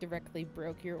directly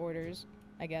broke your orders,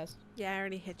 I guess. Yeah, I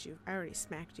already hit you. I already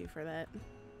smacked you for that.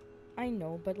 I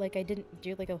know, but, I didn't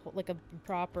do, a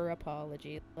proper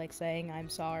apology. Like, saying I'm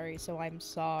sorry, so I'm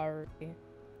sorry. I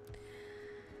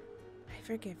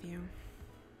forgive you.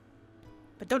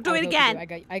 But don't do it again!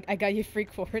 I got you free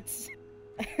quartz.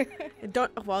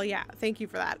 Well, yeah, thank you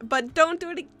for that. But don't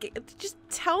do it again. Just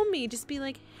tell me. Just be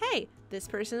like, hey, this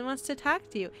person wants to talk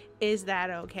to you. Is that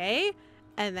okay?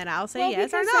 And then I'll say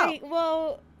yes or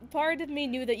no. Part of me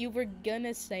knew that you were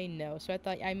gonna say no, so I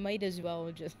thought I might as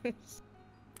well just...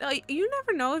 You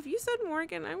never know. If you said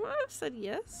Morgan, I would have said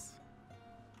yes.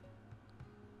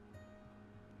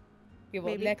 Yeah,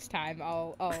 well, Maybe. Next time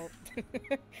I'll...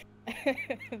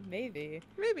 Maybe.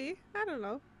 Maybe. I don't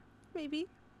know. Maybe.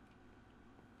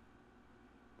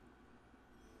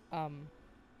 I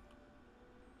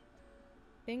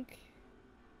think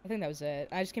that was it.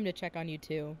 I just came to check on you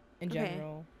too, in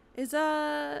general. Is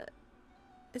that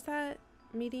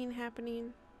meeting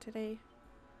happening today?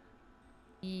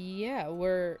 Yeah,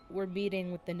 we're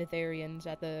meeting with the Netherians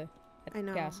at the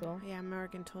castle. Yeah,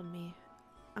 Morgan told me.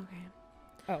 Okay.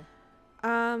 Oh.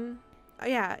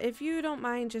 Yeah, if you don't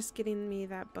mind just getting me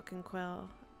that book and quill,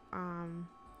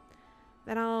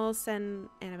 then I'll send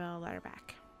Annabelle a letter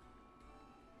back.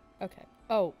 Okay.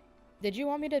 Oh, did you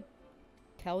want me to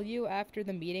tell you after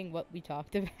the meeting what we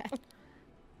talked about?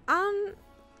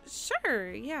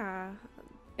 Sure, yeah.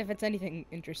 If it's anything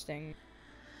interesting.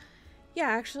 Yeah,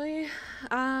 actually,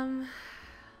 a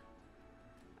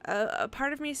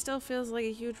part of me still feels like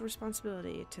a huge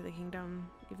responsibility to the kingdom,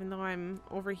 even though I'm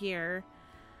over here.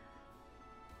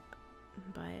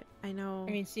 But I know.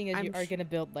 I mean, seeing as you are gonna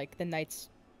build the knights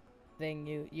thing,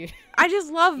 you. I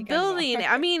just love building.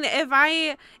 I mean, if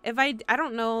I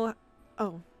don't know.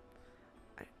 Oh.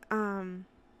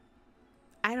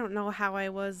 I don't know how I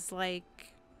was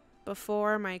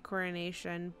before my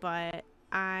coronation, but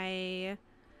after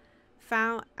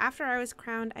I was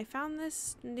crowned, I found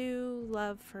this new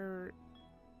love for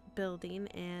building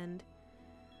and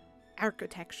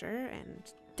architecture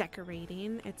and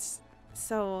decorating. It's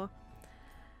so...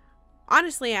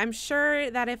 Honestly, I'm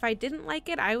sure that if I didn't like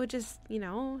it, I would just,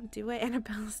 do what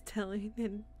Annabelle's telling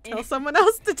and tell someone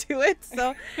else to do it.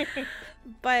 So,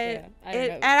 but yeah,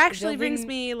 it actually brings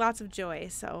me lots of joy.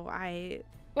 So I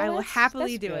will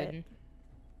happily do it.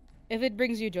 If it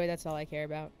brings you joy, that's all I care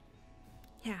about.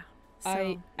 Yeah. So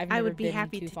I've never I would be been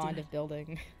happy too to fond do of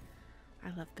building. I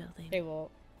love building. Okay,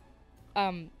 well,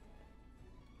 are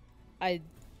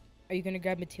you gonna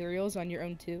grab materials on your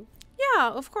own too?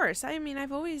 Yeah, of course. I mean,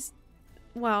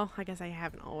 well, I guess I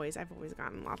haven't always. I've always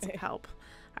gotten lots of help.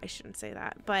 I shouldn't say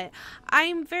that. But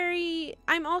I'm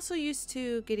also used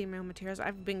to getting my own materials.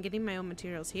 I've been getting my own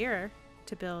materials here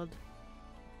to build.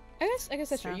 I guess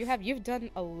that's true. You've done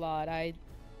a lot. I'm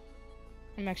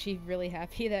actually really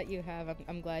happy that you have.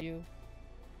 I'm glad you...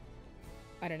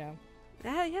 I don't know.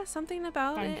 Yeah, something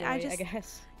about it. Joy, I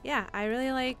guess. Yeah, I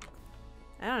really like...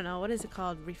 I don't know. What is it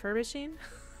called? Refurbishing?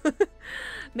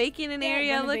 Making an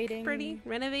area look pretty.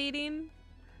 Renovating.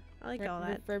 I like all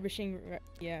that. Refurbishing,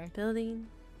 yeah. Building.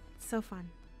 It's so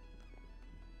fun.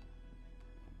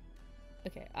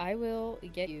 Okay, I will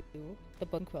get you the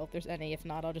book quill if there's any. If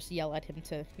not, I'll just yell at him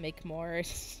to make more or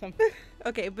something.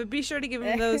 Okay, but be sure to give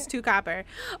him those 2 copper.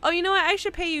 Oh, you know what? I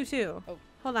should pay you too. Oh.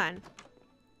 Hold on.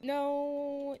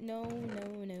 No.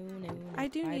 I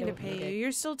do need to pay you.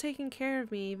 You're still taking care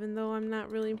of me, even though I'm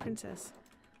not really a princess.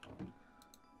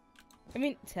 I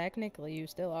mean, technically, you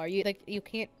still are. You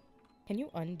can't. Can you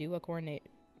undo a coordinate?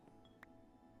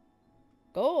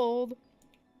 Gold.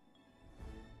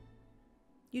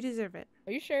 You deserve it.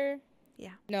 Are you sure?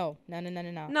 Yeah. No.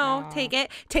 No, take it.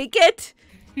 Take it.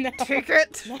 No. Take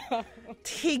it. No.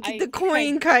 Take the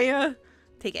coin, Kaya.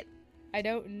 Take it. I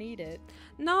don't need it.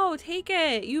 No, take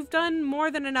it. You've done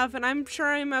more than enough, and I'm sure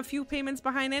I'm a few payments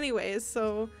behind anyways,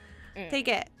 so take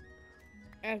it.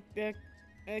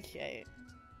 Okay.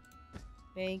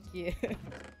 Thank you.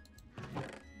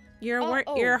 You're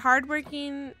a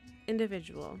hardworking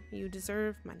individual. You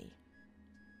deserve money.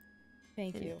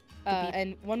 Thank you.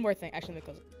 And one more thing. Actually,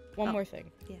 one more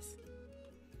thing. Yes.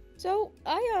 So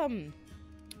I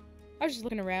was just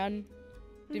looking around,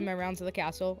 doing my rounds of the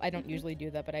castle. I don't usually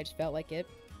do that, but I just felt like it.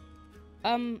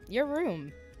 Your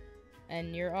room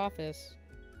and your office.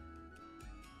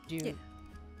 Yeah.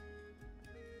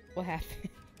 What happened?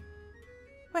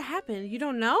 What happened? You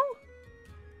don't know?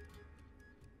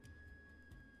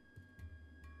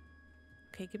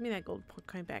 Okay, give me that gold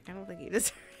coin back. I don't think you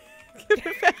deserve it. Give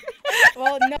it back.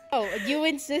 Well, no, you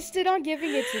insisted on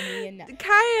giving it to me, and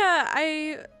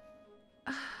Kaya,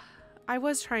 I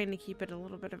was trying to keep it a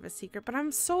little bit of a secret, but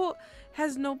I'm so.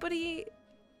 No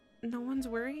one's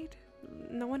worried?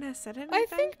 No one has said anything? I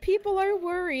think people are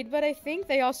worried, but I think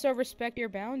they also respect your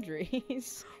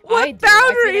boundaries. What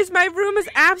boundaries? My room is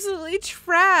absolutely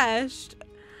trashed.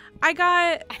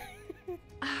 I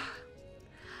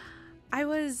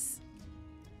was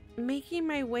making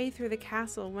my way through the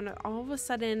castle when all of a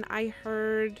sudden I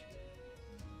heard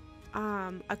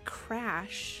a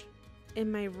crash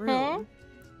in my room.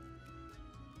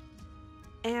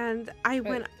 And I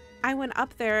went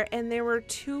up there, and there were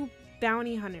 2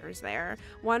 bounty hunters there.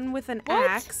 One with an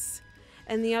axe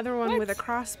and the other one with a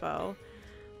crossbow.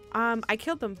 I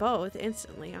killed them both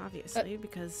instantly, obviously,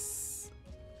 because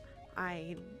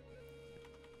I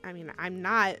mean, I'm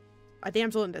not a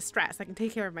damsel in distress. I can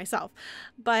take care of myself.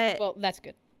 But well, that's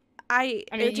good. I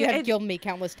mean, you have killed me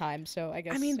countless times, so I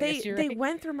guess. I mean, they right.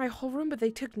 went through my whole room, but they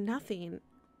took nothing.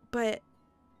 But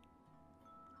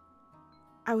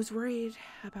I was worried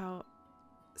about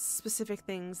specific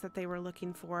things that they were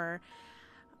looking for.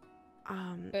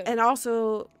 And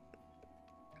also,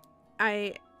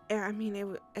 I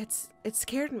mean, it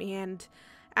scared me. And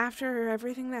after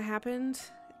everything that happened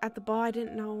at the ball, I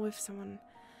didn't know if someone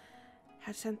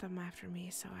had sent them after me,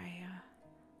 so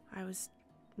I was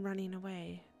running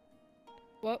away.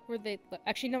 What were they?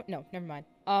 Actually, no, never mind.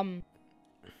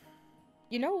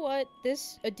 You know what?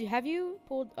 Have you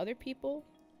told other people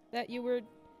that you were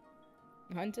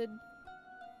hunted?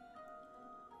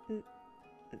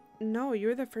 No,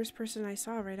 you're the first person I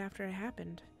saw right after it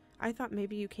happened. I thought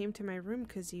maybe you came to my room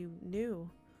because you knew.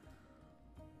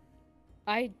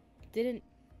 I didn't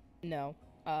know.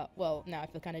 Well, now I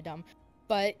feel kind of dumb.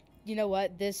 But, you know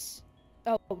what? Are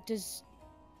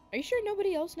you sure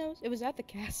nobody else knows? It was at the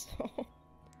castle.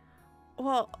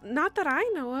 Well, not that I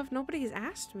know of. Nobody has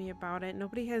asked me about it.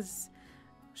 Nobody has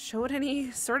showed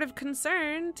any sort of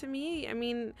concern to me. I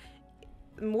mean,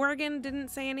 Morgan didn't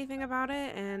say anything about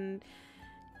it, and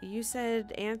you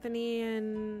said Anthony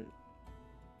and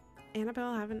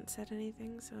Annabelle haven't said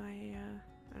anything, so I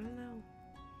don't know.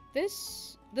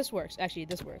 This works. Actually,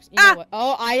 this works. You know what?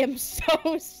 Oh, I am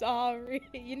so sorry.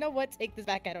 You know what? Take this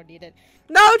back. I don't need it.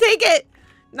 No, take it!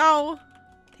 No!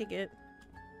 Take it.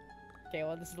 Okay,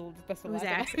 well, that's the last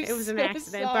time. It was an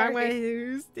accident. But I'm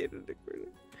gonna stand in the corner.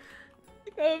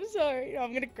 I'm sorry. No,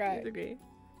 I'm gonna cry. It's okay.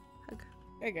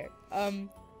 Okay.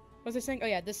 What was I saying? Oh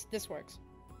yeah, this works.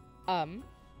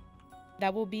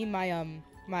 That will be my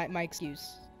my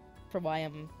excuse for why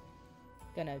I'm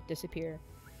gonna disappear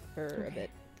for a bit,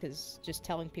 because just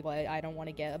telling people I don't want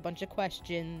to get a bunch of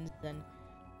questions and.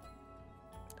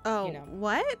 Oh, you know.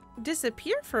 What?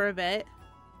 Disappear for a bit?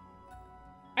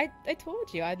 I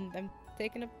told you I'm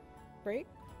taking a break.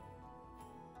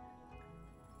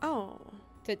 Oh.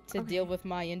 To deal with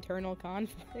my internal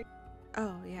conflict.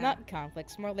 Oh yeah. Not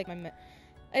conflicts, more like my.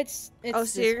 It's. Oh,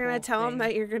 so you're gonna tell them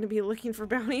that you're gonna be looking for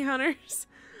bounty hunters,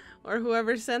 or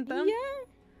whoever sent them? Yeah.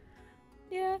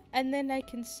 Yeah, and then I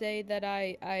can say that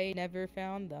I never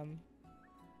found them.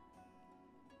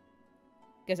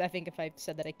 Because I think if I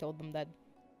said that I told them that.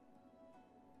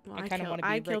 Well, I kind of want to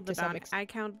be right to some extent.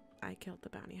 I killed the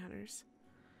bounty hunters.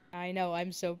 I know,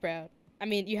 I'm so proud. I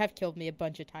mean, you have killed me a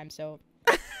bunch of times, so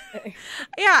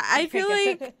Yeah, I feel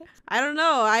like I don't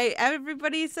know.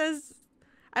 Everybody says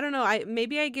I don't know.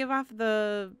 Maybe I give off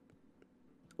the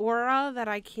aura that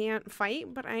I can't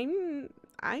fight, but I'm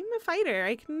a fighter.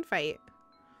 I can fight.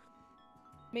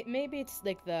 Maybe it's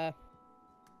like the,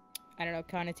 I don't know,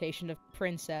 connotation of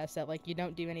princess that like you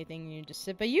don't do anything, you just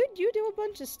sit, but you do a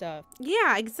bunch of stuff.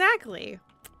 Yeah, exactly.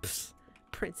 Psst,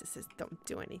 princesses don't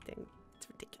do anything. It's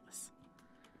ridiculous.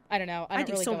 I don't know. I don't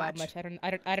do really so go out much. much.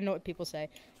 I don't know what people say.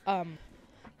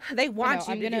 They want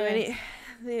know, you to do any.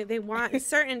 They want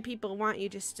certain people want you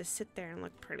just to sit there and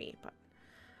look pretty, but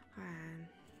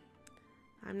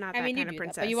I'm not that kind of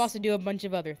princess. That, but you also do a bunch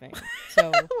of other things. So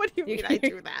what do you mean I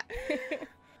do that?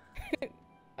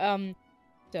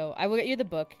 So I will get you the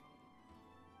book.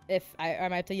 If I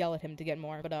might have to yell at him to get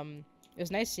more, but it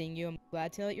was nice seeing you. I'm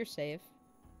glad to know that you're safe.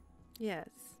 Yes.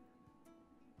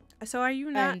 So are you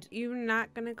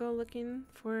not gonna go looking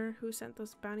for who sent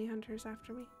those bounty hunters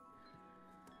after me?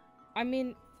 I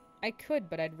mean, I could,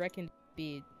 but I'd reckon it'd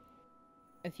be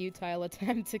a futile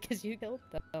attempt because you killed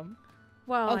them.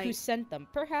 Well, who sent them?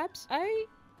 Perhaps I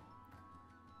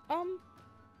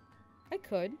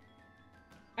could.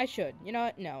 I should. You know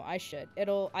what? No, I should.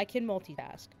 I can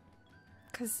multitask.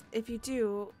 Cause if you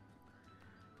do,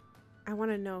 I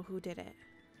want to know who did it.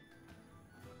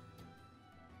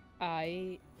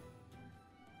 I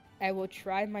will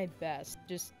try my best.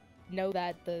 Just know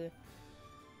that the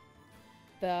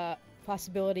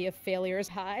possibility of failure is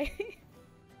high.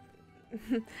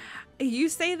 You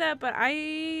say that, but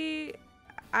I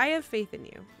have faith in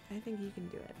you. I think you can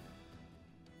do it.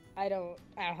 I don't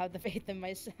have the faith in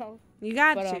myself. You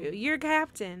got to. You're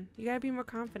captain. You gotta be more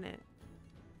confident.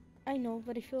 I know,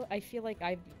 but I feel like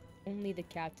I'm only the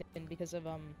captain because of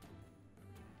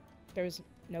there's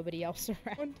nobody else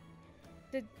around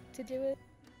to do it.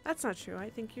 That's not true. I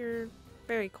think you're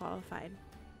very qualified.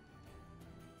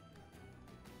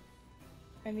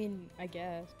 I mean, I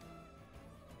guess.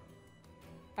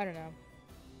 I don't know.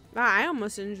 I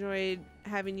almost enjoyed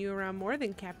having you around more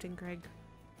than Captain Greg.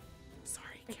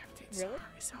 Sorry, Captain. Really?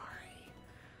 Sorry.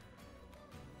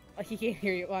 Oh, he can't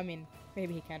hear you. Well, I mean,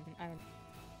 maybe he can. I don't know.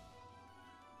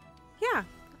 Yeah.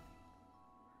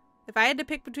 If I had to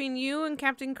pick between you and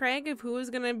Captain Craig of who was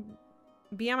gonna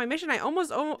be on my mission, I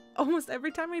almost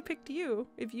every time I picked you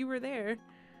if you were there.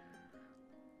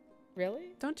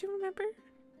 Really? Don't you remember?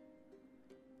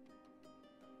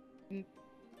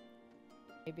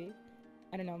 Maybe.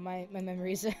 I don't know. My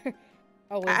memories are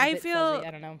always I feel fuzzy.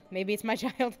 I don't know. Maybe it's my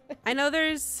child. I know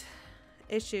there's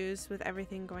issues with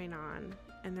everything going on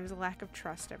and there's a lack of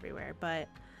trust everywhere, but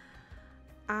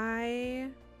I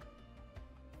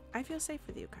feel safe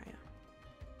with you, Kaya.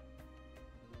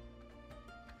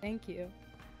 Thank you.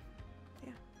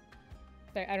 Yeah.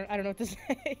 Sorry, I don't know what to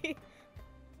say.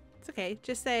 It's okay.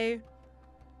 Just say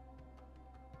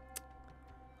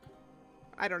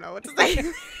I don't know what to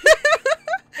say.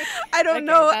 I don't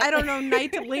know. I don't know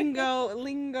night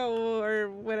lingo or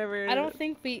whatever. I don't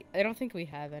think we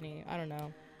have any. I don't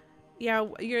know. Yeah,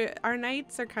 our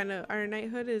nights are our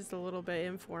knighthood is a little bit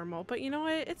informal, but you know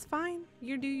what? It's fine.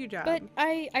 You do your job. But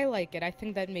I like it. I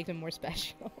think that makes it more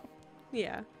special.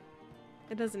 Yeah.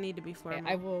 It doesn't need to be formal.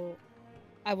 Okay,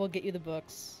 I will get you the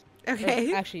books.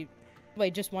 Okay. Or, actually,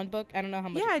 wait, just one book? I don't know how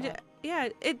much. Yeah,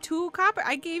 2 copper.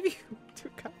 I gave you 2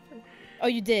 copper. Oh,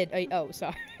 you did. Oh,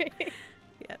 sorry.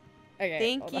 Yeah. Okay.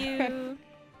 Thank you.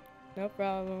 No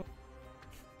problem.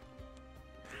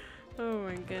 Oh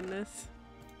my goodness.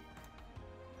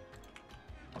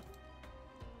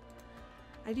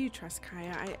 I do trust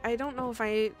Kaya. I don't know if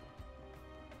I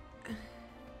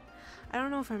don't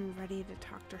know if I'm ready to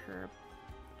talk to her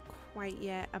quite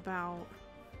yet about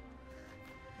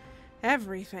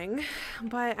everything,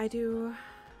 but I didn't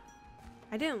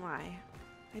lie.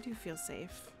 I do feel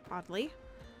safe, oddly,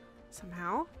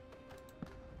 somehow.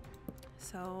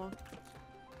 So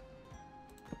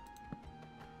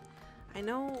I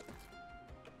know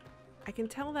I can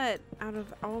tell that out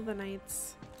of all the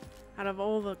knights, out of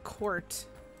all the court,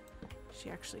 she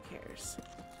actually cares.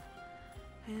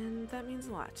 And that means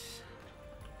a lot. So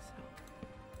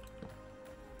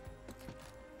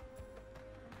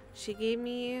she gave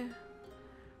me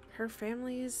her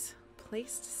family's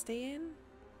place to stay in.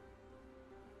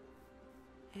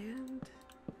 And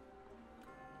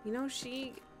you know,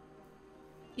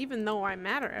 even though I'm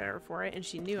mad at her for it, and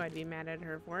she knew I'd be mad at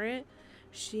her for it,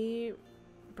 she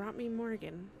brought me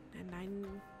Morgan, and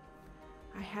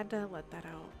I had to let that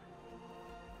out.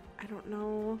 I don't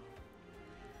know.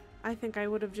 I think I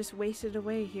would have just wasted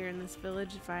away here in this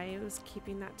village if I was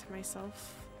keeping that to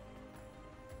myself.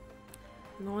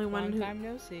 I'm the only one who... Long time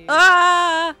no see.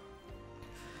 Ah!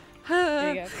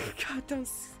 There you go. God, don't.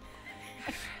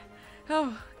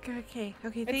 Oh, okay.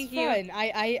 Okay, thank you. It's fun.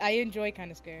 I enjoy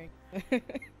kind of scaring.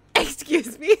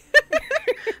 Excuse me.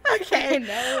 Okay.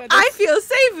 No, I feel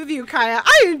safe with you, Kaya.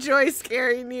 I enjoy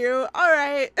scaring you. All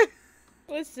right.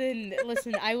 Listen,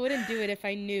 I wouldn't do it if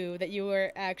I knew that you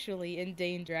were actually in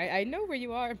danger. I know where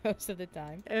you are most of the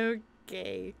time.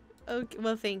 Okay. Okay.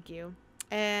 Well, thank you.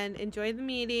 And enjoy the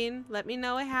meeting. Let me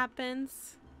know what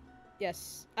happens.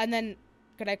 Yes. And then,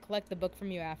 could I collect the book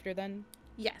from you after then?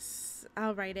 Yes.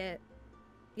 I'll write it.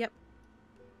 Yep.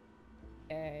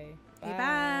 Okay. Bye. Okay,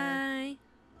 bye.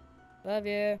 Love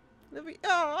you. Love you.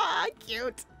 Oh,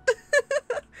 cute.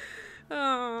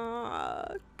 Oh,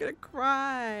 gonna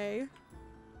cry.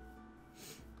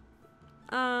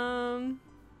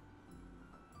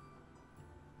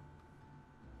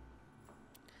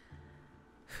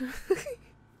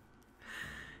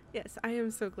 Yes, I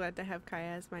am so glad to have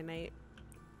Kaya as my knight.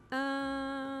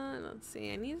 Let's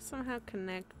see. I need to somehow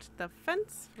connect the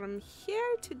fence from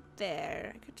here to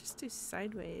there. I could just do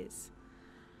sideways.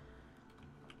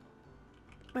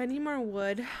 I need more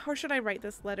wood. Or should I write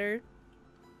this letter?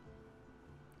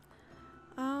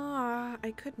 Ah,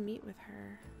 I could meet with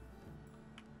her.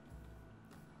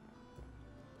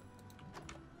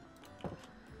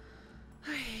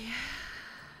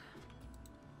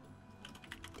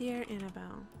 Dear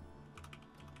Annabelle,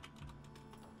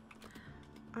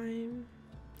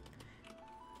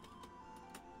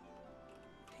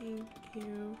 thank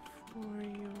you for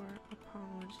your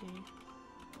apology.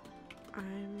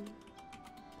 I'm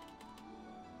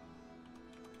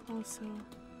also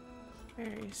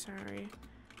very sorry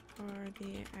for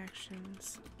the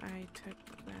actions I took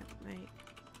that night.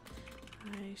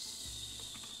 I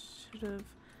should have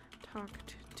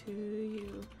talked to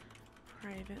you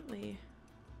privately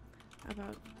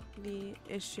about the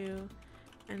issue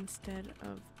instead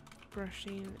of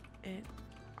brushing it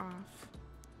off.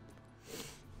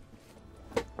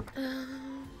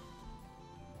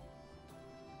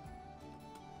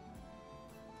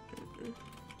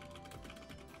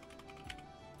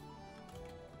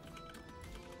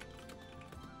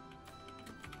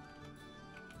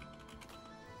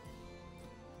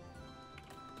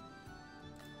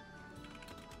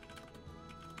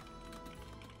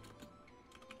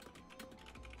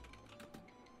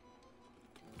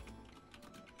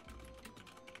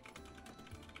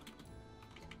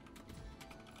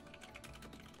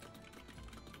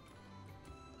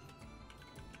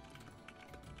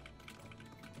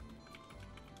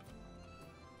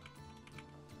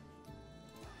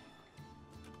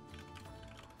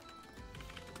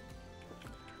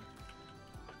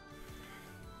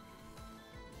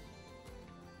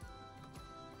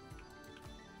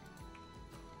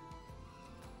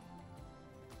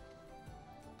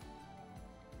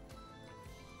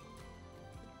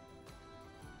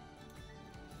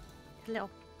 Hello.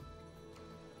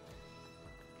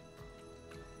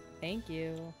 Thank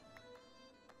you.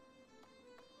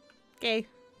 Okay.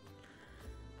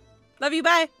 Love you,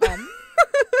 bye. What?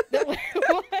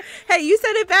 Hey, you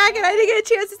said it back and I didn't get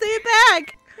a chance to say it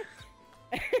back.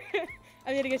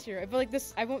 I mean, I guess you're right, but like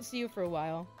this, I won't see you for a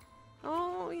while.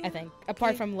 Oh, yeah. I think,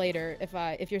 apart from later,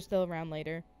 if you're still around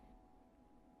later.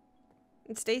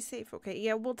 Stay safe, okay?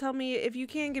 Yeah, well, tell me if you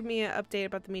can give me an update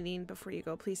about the meeting before you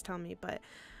go. Please tell me, but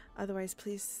otherwise,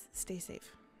 please stay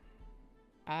safe.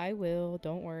 I will.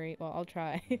 Don't worry. Well, I'll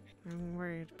try. I'm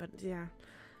worried, but yeah.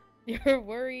 You're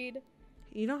worried.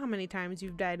 You know how many times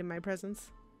you've died in my presence?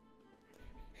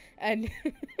 And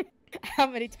how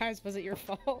many times was it your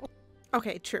fault?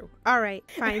 Okay, true. All right,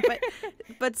 fine,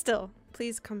 but still,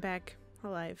 please come back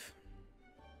alive.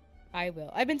 I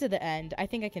will. I've been to the end. I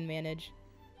think I can manage.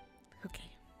 Okay.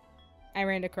 I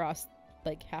ran across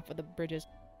like half of the bridges.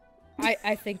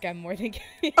 I think I'm more than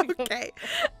Okay.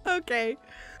 Okay.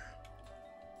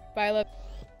 Bye, love.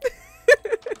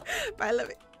 Bye, love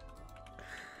it.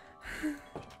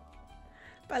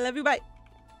 Bye, love you. Bye.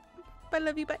 Bye,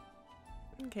 love you. Bye.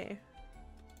 Okay.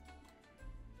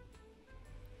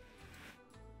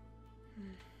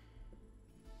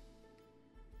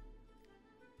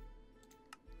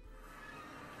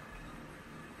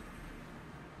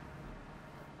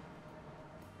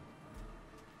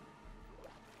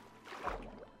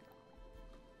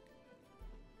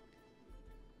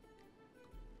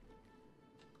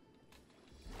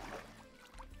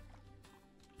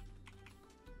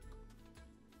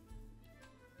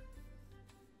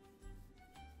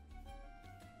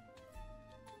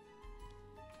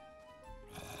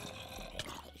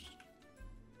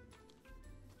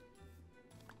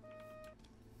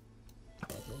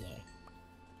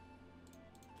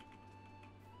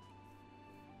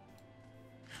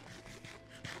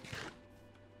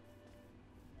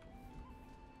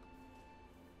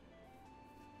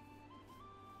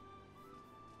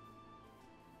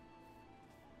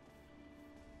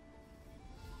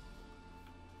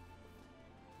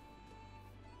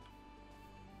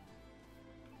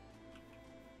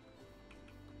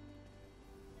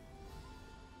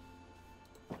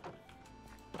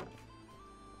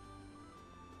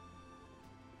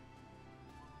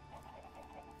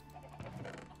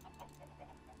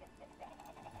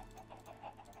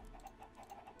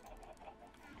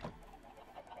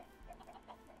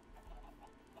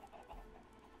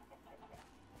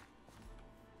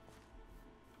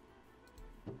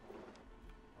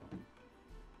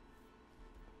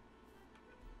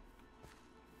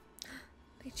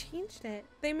 They changed it.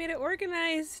 They made it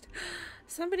organized.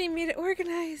 Somebody made it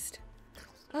organized.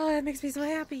 Oh, that makes me so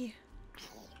happy.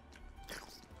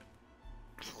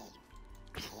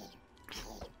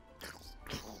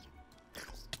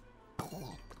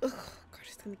 Ugh, God,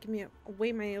 it's gonna give me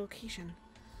away my location.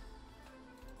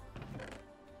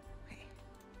 Okay,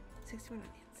 61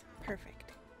 onions.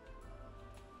 Perfect.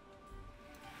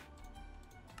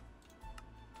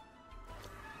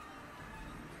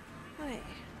 Okay.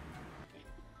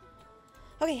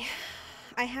 Okay,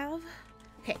 I have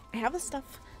the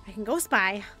stuff. I can go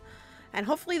spy, and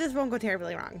hopefully this won't go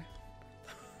terribly wrong.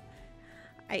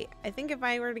 I think if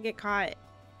I were to get caught, it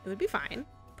would be fine,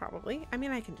 probably. I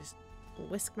mean, I can just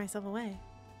whisk myself away.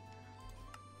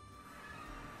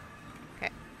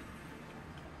 Okay.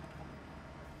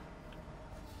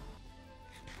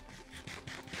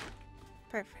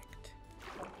 Perfect.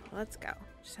 Let's go.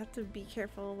 Just have to be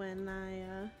careful when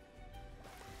I,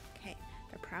 Okay,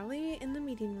 they're probably in the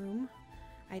meeting room.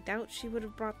 I doubt she would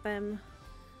have brought them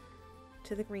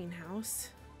to the greenhouse,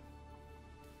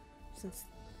 since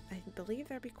I believe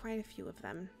there'd be quite a few of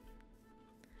them.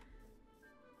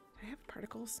 Do I have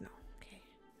particles? No. Okay.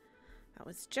 That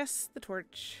was just the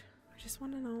torch. I just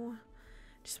want to know.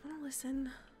 Just want to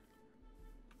listen.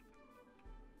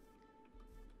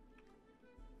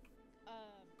 I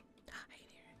can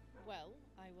hear it. Well,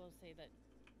 I will say that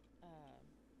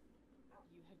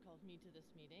you had called me to this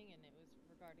meeting, and it was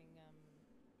regarding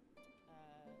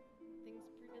things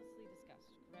previously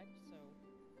discussed, correct? So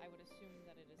I would assume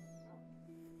that it is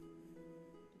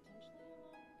potentially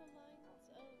along the lines of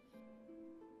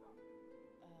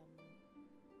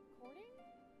courting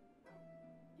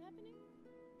happening,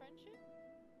 friendship.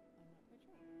 I'm not quite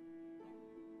sure.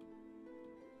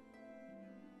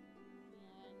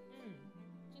 And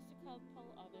just a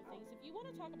couple other things. If you want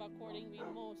to talk about courting, we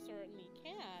most certainly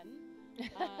can.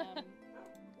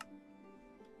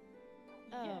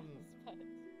 Yes, but...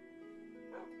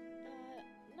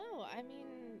 no, I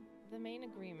mean, the main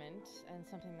agreement and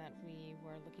something that we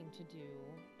were looking to do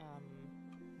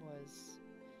was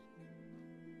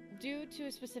due to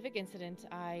a specific incident.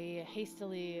 I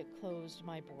hastily closed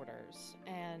my borders,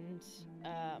 and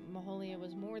Maholia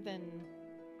was more than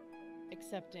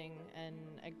accepting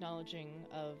and acknowledging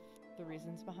of the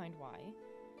reasons behind why,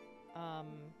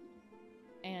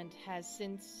 and has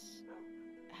since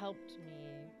helped me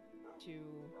to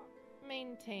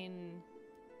maintain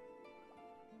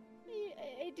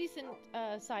a decent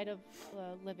side of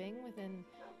living within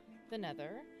the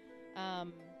Nether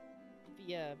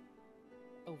via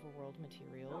overworld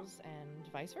materials and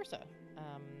vice versa.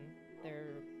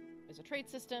 There is a trade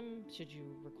system. Should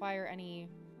you require any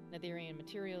Netherian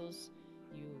materials,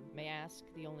 you may ask.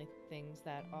 The only things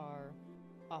that are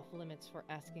off limits for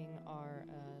asking are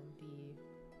the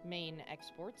main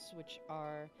exports, which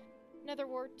are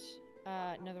netherwort,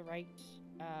 netherite,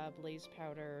 blaze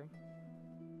powder,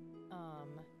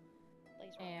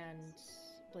 and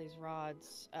blaze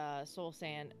rods, soul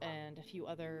sand, and a few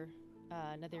other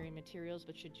Netherian materials.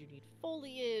 But should you need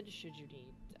foliage, should you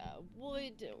need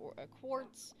wood or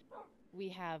quartz, we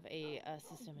have a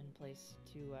system in place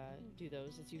to do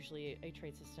those. It's usually a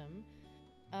trade system.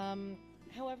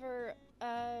 However,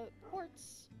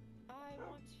 quartz, I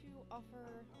want to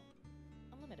offer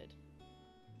unlimited.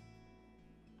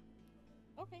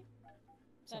 Okay.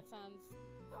 That sounds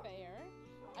fair.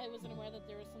 I wasn't aware that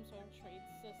there was some sort of trade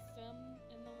system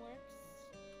in the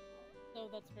works, so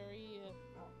that's very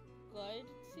good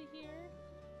to hear.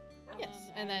 Yes,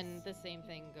 and then the same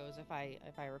thing goes if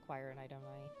I require an item,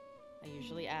 I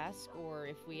usually ask, or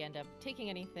if we end up taking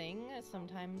anything,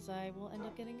 sometimes I will end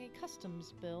up getting a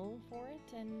customs bill for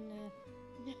it, and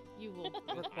you will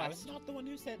request. I was not the one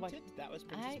who sent it. That was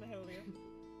Princess Maholia.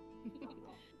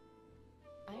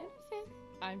 I understand.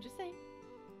 I'm just saying.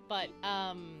 But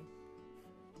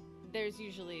there's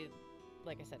usually,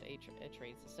 like I said, a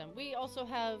trade system. We also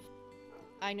have,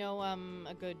 I know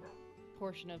a good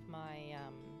portion of my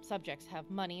subjects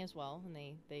have money as well, and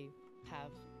they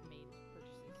have made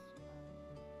purchases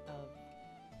of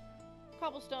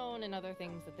cobblestone and other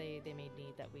things that they may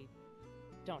need that we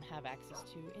don't have access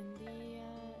to in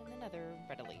the Nether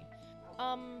readily.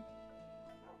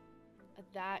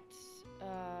 That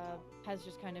has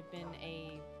just kind of been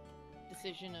a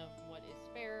decision of what is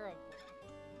fair, of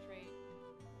trade.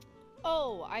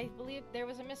 Oh, I believe there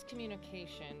was a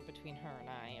miscommunication between her and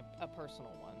I, a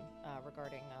personal one,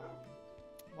 regarding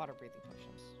water-breathing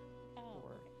potions.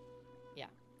 Oh. Yeah,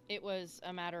 it was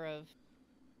a matter of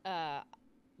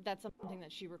that's something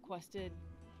that she requested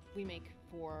we make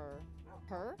for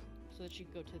her, so that she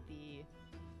could go to the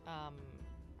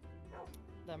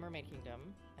Mermaid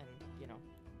Kingdom and, you know,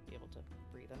 be able to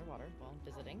breathe underwater while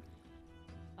visiting.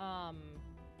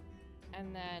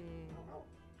 And then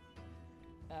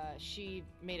she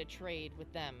made a trade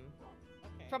with them.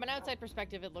 Okay. From an outside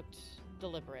perspective, it looked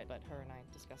deliberate, but her and I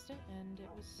discussed it, and it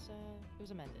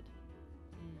was amended.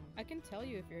 I can tell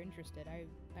you if you're interested. I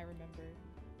remember.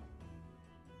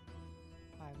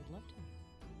 I would love to.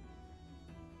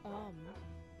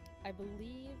 I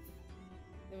believe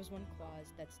there was one clause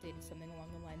that stated something along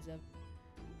the lines of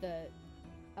the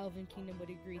Elven Kingdom would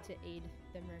agree to aid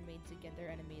the mermaids against their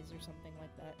enemies or something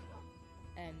like that.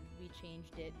 And we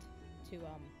changed it to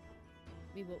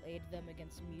we will aid them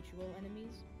against mutual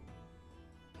enemies.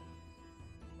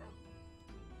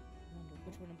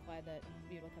 Which would imply that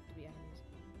we would have to be enemies.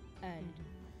 And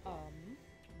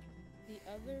the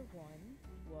other one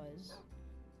was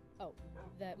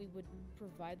that we would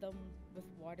provide them with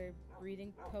water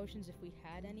breathing potions if we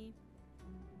had any.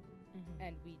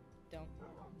 And we don't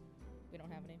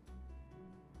have any.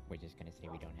 We're just gonna say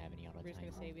we don't have any all the time. We're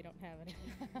just gonna say we don't have any.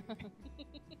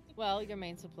 Well, your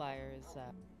main supplier is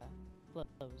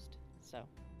closed, so.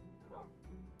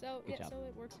 So Good yeah, job. so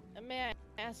it works. May I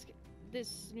ask,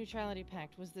 this neutrality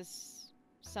pact, was this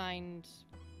signed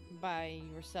by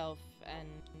yourself and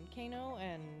Kano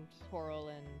and Coral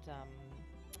and oh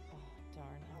darn,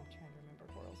 I'm trying to remember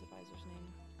Coral's advisor's name.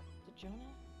 Is it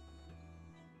Jonah?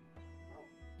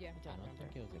 Yeah. I I don't don't remember.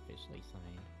 think it was officially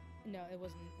signed. No, it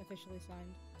wasn't officially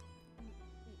signed.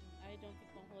 I don't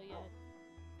think Maholia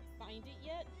signed it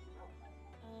yet.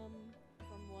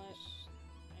 From what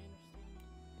I understand.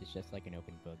 It's just like an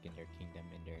open book in their kingdom,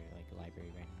 in their like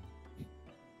library right now.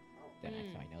 That's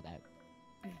how I know that.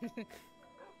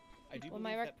 I do Well,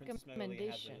 believe my that Princess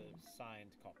Maholia has recommendation- a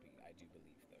signed copy. I do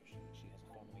believe, though. She has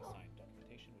a formally signed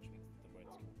documentation, which means that the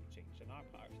words can be changed on our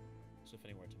part. So if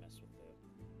anyone were to mess with the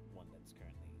one that's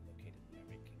currently located in the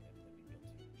Mermaid Kingdom, then we'd be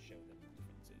able to show them the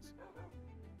differences.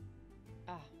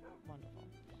 Ah, wonderful.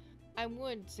 I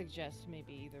would suggest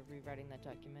maybe either rewriting that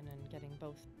document and getting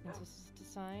both princesses to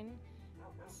sign.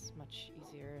 It's much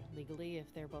easier legally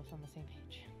if they're both on the same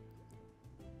page.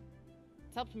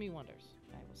 It's helped me wonders,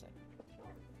 I will say.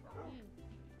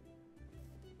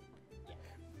 Yeah.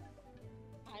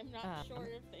 I'm not sure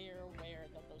if they are aware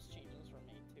that those changes were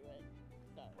made to it,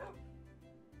 though.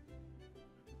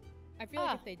 I feel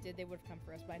like if they did, they would have come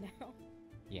for us by now.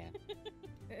 Yeah.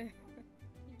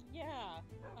 Yeah.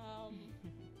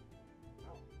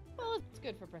 Well, it's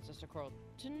good for Princess Coral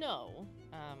to know.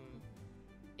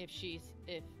 If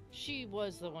she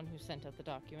was the one who sent out the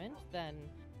document, then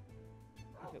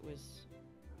if it was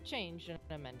changed and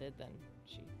amended, then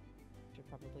she should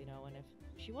probably know. And if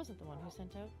she wasn't the one who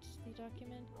sent out the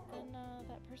document, then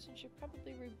that person should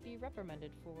probably be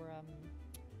reprimanded for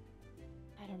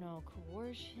I don't know,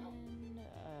 coercion.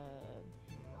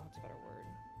 What's a better word?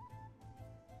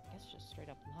 I guess just straight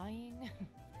up lying.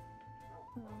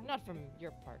 Not from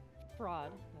your part.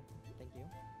 Fraud. Thank you.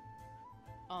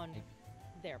 On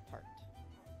their part.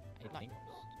 I think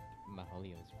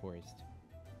Maholia was forced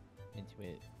into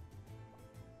it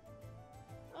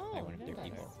Oh, by one of their very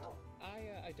people. nice.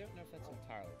 I don't know if that's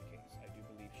entirely the case. I do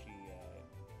believe she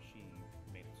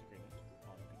made this agreement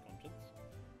on good conscience,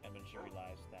 and when she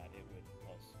realized that it would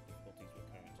cause difficulties with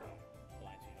current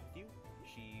alliance we have with you,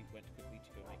 she went quickly to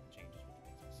go make the changes with the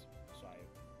princess. So I,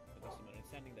 at least I'm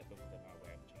understanding that both of them are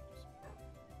aware of the changes.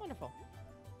 Wonderful.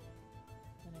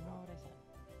 Then I know what I said.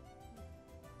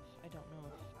 I don't know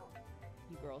if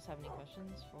you girls have any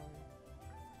questions for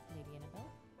Lady Annabelle.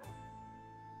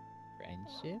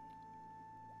 Friendship?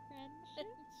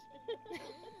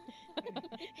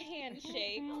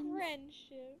 Handshake.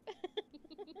 Friendship.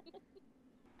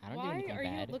 I don't do Why anything are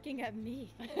bad. you looking at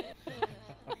me?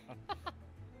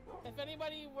 If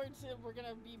anybody were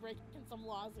gonna be breaking some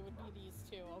laws, it would be these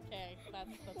two. Okay, that's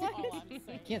What? all I'm You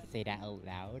saying. can't say that out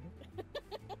loud.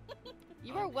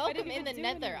 You are welcome in the even do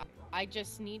nether. anything. I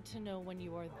just need to know when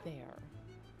you are there.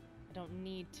 I don't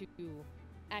need to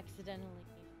accidentally.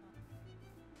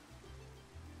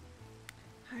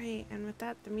 Alright, and with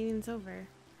that, the meeting's over.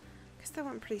 Guess that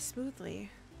went pretty smoothly.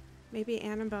 Maybe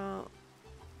Annabelle...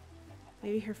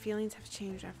 Maybe her feelings have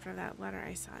changed after that letter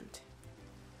I sent.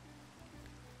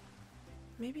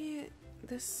 Maybe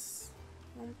this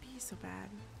won't be so bad.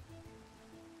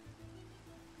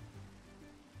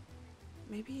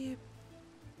 Maybe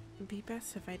it'd be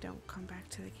best if I don't come back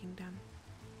to the kingdom.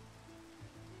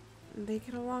 They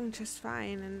get along just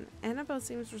fine, and Annabelle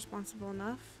seems responsible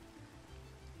enough.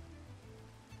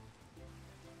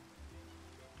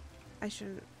 I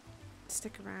shouldn't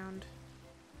stick around.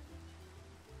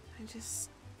 I just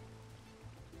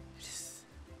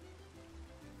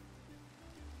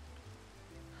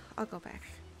I'll go back.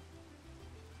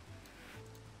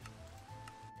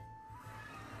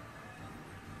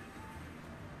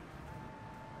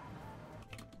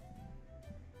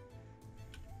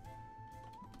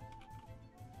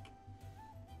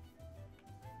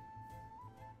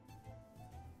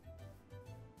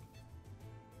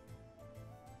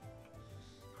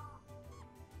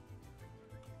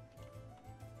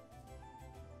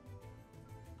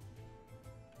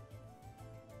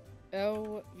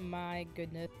 Oh my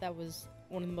goodness, that was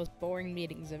one of the most boring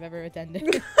meetings I've ever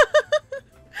attended.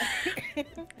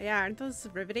 Yeah, aren't those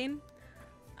riveting?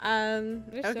 They're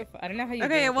Okay. so I don't know how you.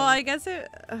 Okay, do it, well, though. I guess it.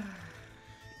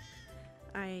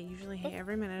 I usually hate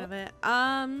every minute of it.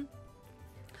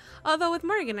 Although with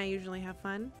Morgan, I usually have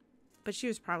fun, but she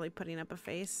was probably putting up a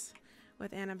face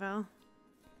with Annabelle.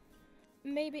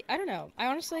 Maybe, I don't know.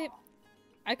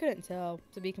 I couldn't tell,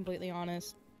 to be completely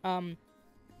honest.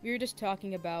 We were just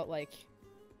talking about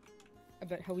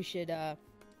about how we should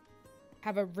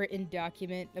have a written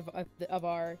document of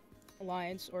our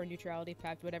alliance or neutrality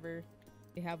pact, whatever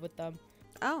we have with them.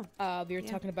 Oh. We were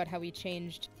talking about how we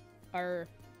changed our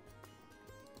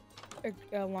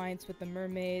alliance with the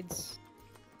mermaids.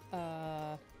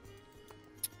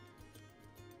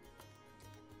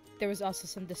 There was also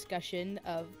some discussion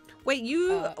of wait,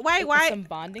 why some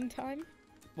bonding time.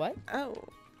 What? Oh,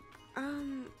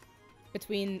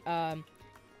 between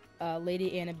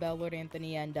Lady Annabelle, Lord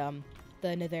Anthony, and the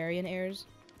Netherian heirs.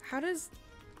 Kaya,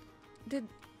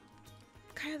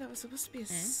 that was supposed to be a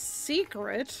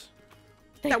secret.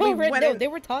 They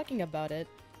were talking about it.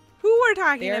 Who were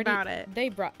talking about it?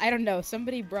 I don't know.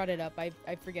 Somebody brought it up. I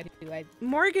forget who.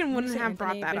 Morgan wouldn't have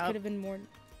brought that but up. It could have been more.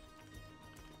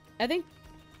 I think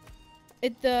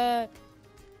I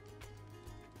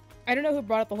don't know who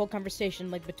brought up the whole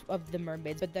conversation of the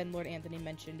mermaids, but then Lord Anthony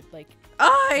mentioned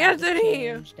Anthony,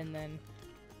 and then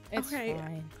it's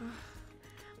fine.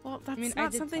 Well, that's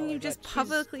not something you just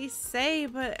publicly say,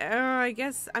 but I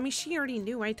guess she already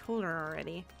knew. I told her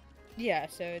already. Yeah,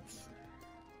 so it's.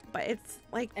 But it's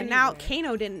now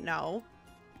Kano didn't know,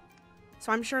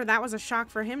 so I'm sure that was a shock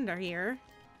for him to hear.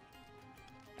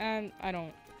 I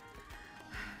don't.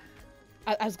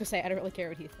 I was gonna say I don't really care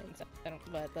what he thinks. I don't,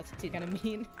 but that's too kind of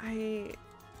mean.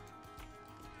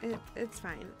 It's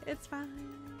fine. It's fine.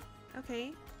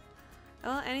 Okay.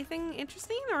 Well, anything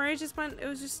interesting, or it just went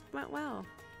well.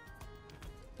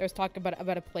 There was talk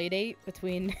about a play date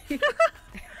between.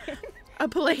 A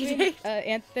play date.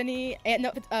 Anthony,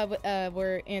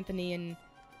 where Anthony and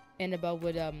Annabelle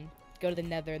would go to the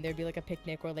Nether, and there'd be a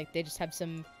picnic where they just have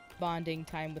some bonding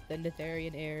time with the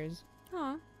Netherian heirs.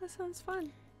 Oh, that sounds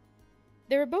fun.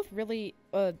 They were both really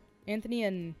Anthony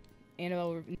and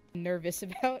Annabelle were nervous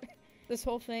about this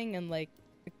whole thing, and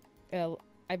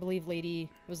I believe Lady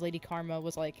Karma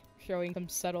was showing some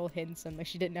subtle hints, and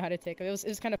she didn't know how to take it. It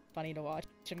was kind of funny to watch.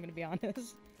 I'm gonna be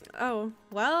honest. Oh,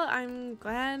 well, I'm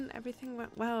glad everything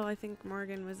went well. I think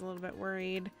Morgan was a little bit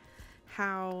worried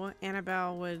how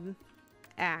Annabelle would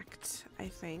act, I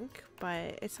think.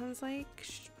 But it sounds like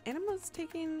Annabelle's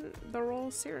taking the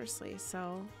role seriously,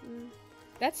 so...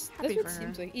 That's what it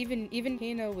seems like. Even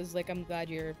Kano was I'm glad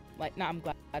you're, not I'm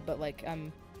glad, but I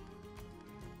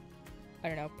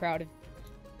don't know, proud of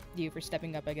you for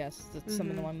stepping up, I guess. That's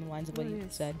something along the lines of what you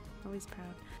said. Always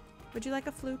proud. Would you like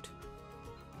a flute?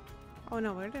 Oh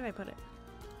no, where did I put it?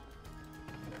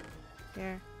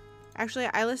 There. Actually,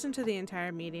 I listened to the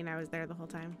entire meeting. I was there the whole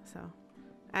time, so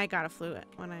I got a flute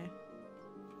when I...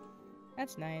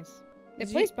 That's nice. It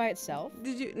plays by itself.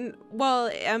 Did you?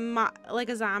 Well, like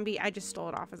a zombie. I just stole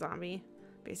it off a zombie,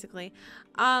 basically.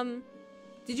 Did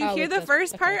you hear the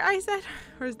first part I said?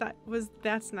 Or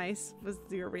that's nice? Was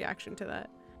your reaction to that?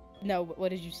 No, what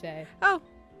did you say? Oh.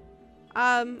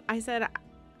 I said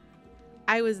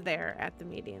I was there at the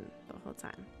meeting the whole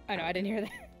time. I know, I didn't hear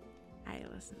that. I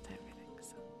listened to everything,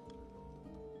 so.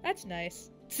 That's nice.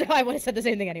 So I would have said the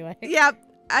same thing anyway. Yep.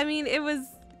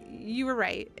 You were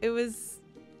right. It was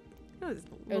a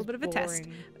little bit of a test.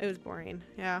 It was boring.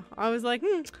 Yeah. I was like,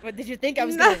 What, did you think I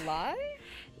was gonna lie?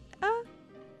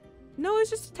 No, it's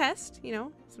just a test,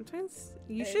 Sometimes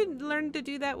you should learn to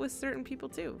do that with certain people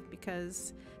too,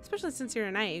 because especially since you're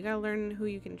a knight, you gotta learn who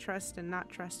you can trust and not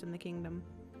trust in the kingdom.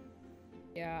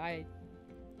 Yeah, I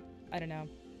don't know.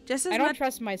 I don't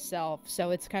trust myself,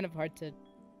 so it's kind of hard to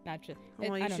not trust.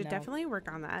 Well, you should definitely work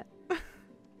on that.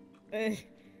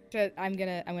 I'm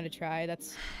gonna try.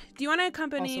 Do you want to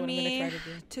accompany me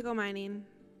to go mining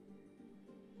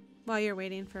while you're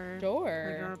waiting for her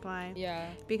to reply? Yeah.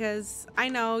 Because I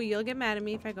know you'll get mad at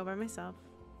me if I go by myself.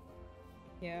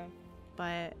 Yeah.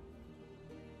 But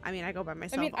I go by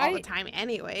myself all the time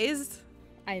anyways.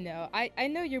 I know. I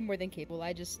know you're more than capable.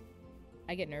 I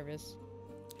get nervous.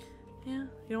 Yeah.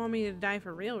 You don't want me to die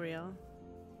for real.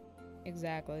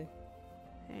 Exactly.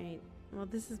 Alright. Well,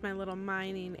 this is my little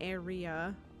mining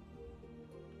area.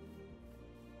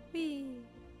 Whee!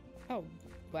 Oh,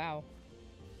 wow.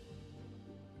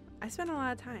 I spent a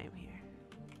lot of time here.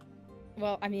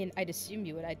 Well, I'd assume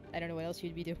you would. I don't know what else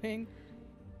you'd be doing.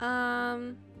 Yeah,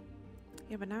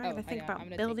 but now I gotta think about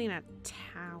building a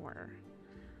tower.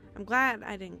 I'm glad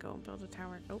I didn't go and build a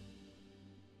tower. Oh.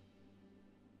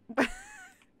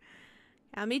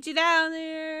 I'll meet you down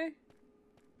there.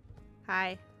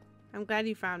 Hi. I'm glad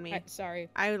you found me. Sorry.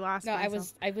 I lost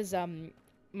myself. I was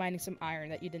mining some iron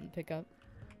that you didn't pick up.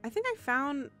 I think I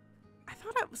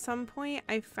thought at some point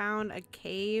I found a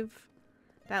cave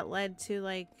that led to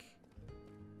like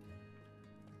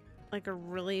a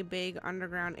really big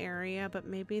underground area, but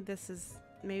maybe this is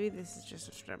just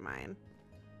a strip mine.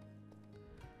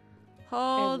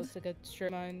 Hold. It looks like a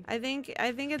strip mine. I think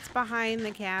it's behind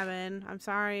the cabin. I'm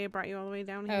sorry I brought you all the way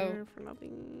down here for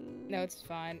nothing. No, it's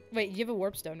fine. Wait, you have a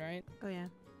warp stone, right? Oh yeah.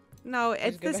 No,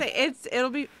 it's the same. It'll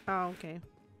be. Oh, okay.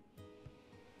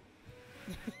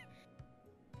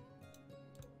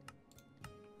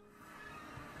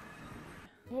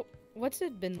 Well, what's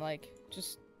it been like?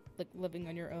 Just like living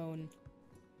on your own,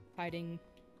 hiding.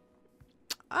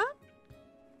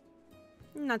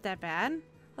 Not that bad.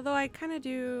 Although I kind of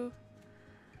do.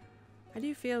 I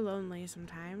do feel lonely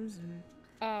sometimes, and.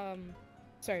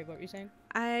 Sorry, what were you saying?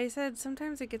 I said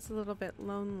sometimes it gets a little bit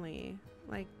lonely.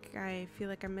 Like I feel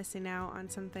like I'm missing out on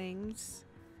some things.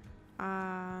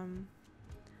 But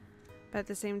at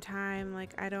the same time,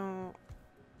 like I'm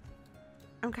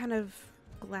kind of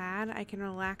glad I can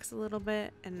relax a little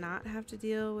bit and not have to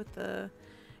deal with the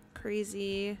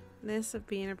craziness of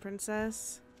being a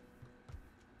princess.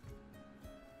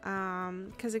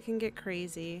 'Cause it can get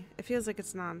crazy. It feels like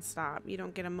it's non-stop. You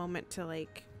don't get a moment to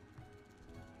like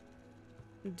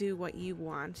do what you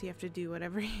want. You have to do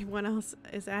whatever everyone else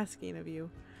is asking of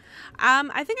you.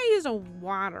 I think I used a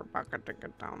water bucket to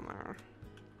get down there.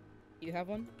 You have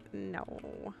one?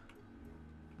 No.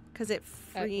 Because it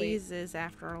freezes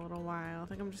after a little while. I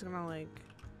think I'm just gonna like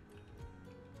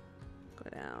go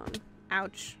down.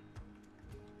 Ouch.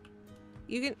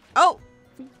 You can.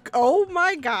 Oh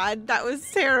my god, that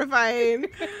was terrifying.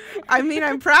 I mean,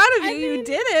 I'm proud of you. You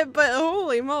did it, but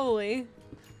holy moly.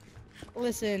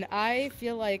 Listen, I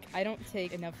feel like I don't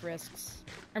take enough risks.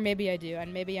 Or maybe I do,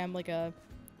 and maybe I'm like a...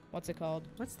 What's it called?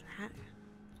 What's that?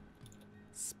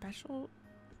 Special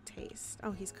taste.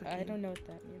 Oh, he's cooking. I don't know what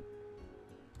that means.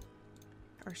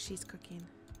 Or she's cooking.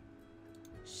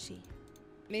 She.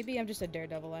 Maybe I'm just a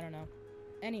daredevil, I don't know.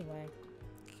 Anyway.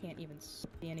 Can't even see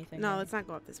anything. No, let's not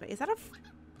go up this way. Is that a...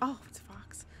 Oh, it's a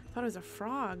fox. I thought it was a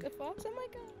frog. A fox? Oh my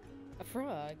god. A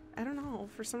frog? I don't know.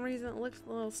 For some reason, it looks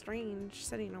a little strange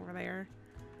sitting over there.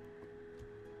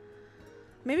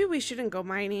 Maybe we shouldn't go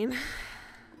mining.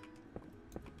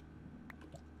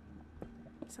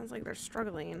 Sounds like they're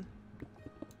struggling.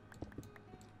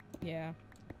 Yeah.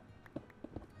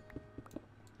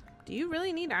 Do you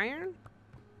really need iron?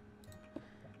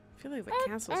 I feel like the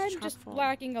castle's I'm chock just full.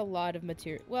 lacking a lot of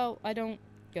material. Well, I don't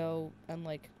go and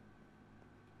like...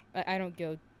 I don't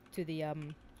go to the,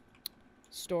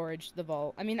 storage, the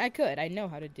vault. I mean, I could. I know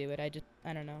how to do it. I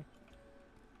don't know.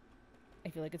 I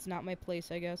feel like it's not my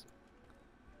place, I guess.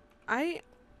 I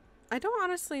don't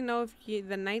honestly know if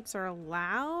the knights are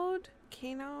allowed.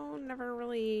 Kano never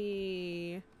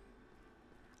really...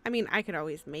 I mean, I could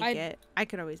always make it. I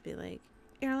could always be like,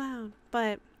 you're allowed.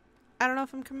 But I don't know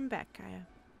if I'm coming back, Kaya.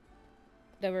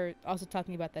 They were also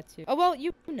talking about that too. Oh, well,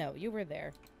 you know. You were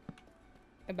there.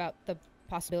 About the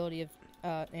possibility of,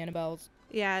 Annabelle's...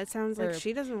 Yeah, it sounds like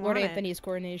she doesn't want Lord it. Anthony's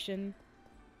coronation.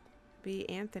 Be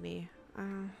Anthony.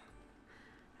 And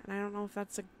I don't know if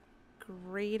that's a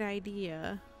great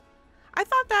idea. I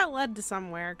thought that led to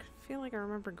somewhere. I feel like I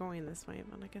remember going this way,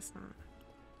 but I guess not.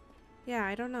 Yeah,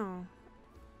 I don't know.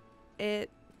 It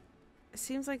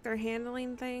seems like they're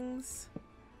handling things,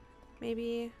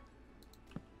 maybe,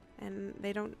 and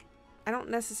I don't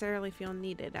necessarily feel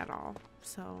needed at all.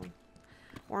 So,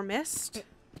 or missed.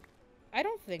 I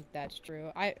don't think that's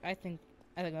true. I think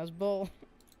that was bull.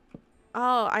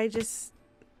 Oh,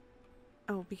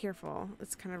 oh, be careful.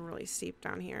 It's kind of really steep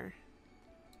down here.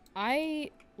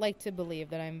 I like to believe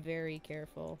that I'm very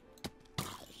careful.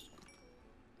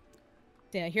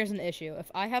 Yeah, here's an issue. If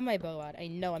I have my bow out, I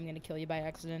know I'm gonna kill you by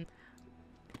accident.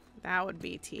 That would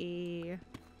be tea.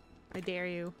 I dare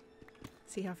you.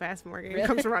 See how fast Morgan Really?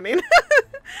 comes running.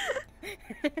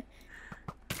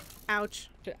 Ouch.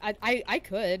 I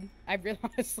could. I really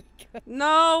honestly could.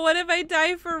 No, what if I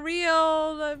die for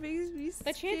real? That makes me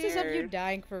scared. The chances of you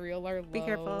dying for real are low. Be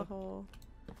careful, hole.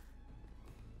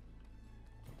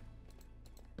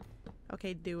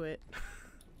 Okay, do it.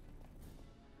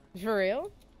 For real?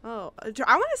 Oh,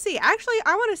 I want to see. Actually,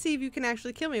 I want to see if you can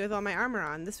actually kill me with all my armor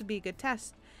on. This would be a good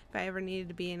test if I ever needed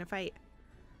to be in a fight.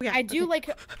 Yeah, I do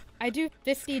I do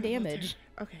 50 damage.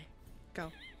 Okay,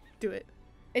 go. Do it.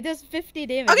 It does 50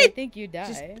 damage. Okay. I think you die.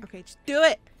 Just do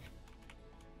it.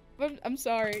 I'm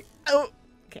sorry. Oh.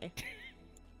 Okay.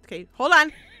 Okay, hold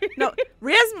on. No,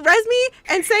 res me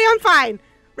and say I'm fine.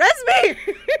 Res me.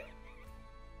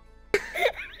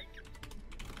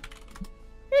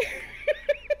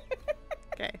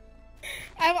 Okay.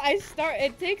 I start.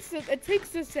 It takes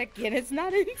a second. It's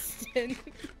not instant.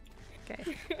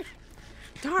 Okay.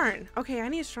 Darn. Okay, I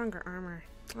need stronger armor.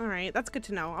 All right, that's good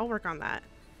to know. I'll work on that.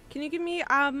 Can you give me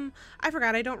I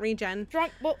forgot I don't regen.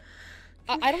 Strong. Well,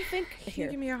 I don't think. Can you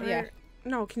give me a heart? Yeah.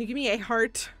 No, can you give me a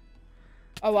heart?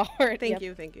 Oh, a heart. Thank yep.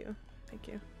 you. Thank you. Thank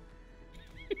you.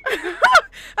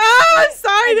 Oh, I'm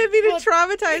sorry. I didn't mean to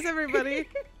traumatize everybody.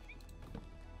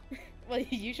 Well,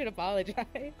 you should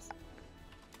apologize.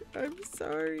 I'm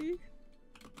sorry.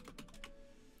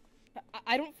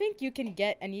 I don't think you can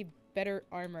get any better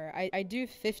armor. I do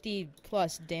 50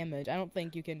 plus damage. I don't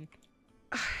think you can.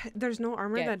 There's no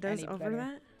armor get that does any over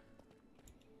better.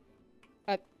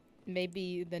 that?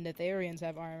 Maybe the Netherians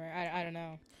have armor. I don't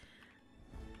know.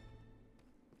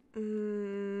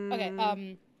 Okay,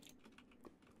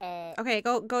 okay,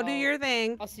 go do your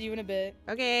thing. I'll see you in a bit.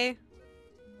 Okay.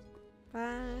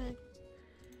 Bye.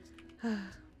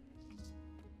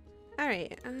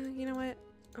 Alright, you know what?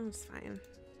 Oh, it's fine.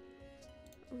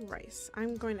 Ooh, rice.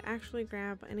 I'm going to actually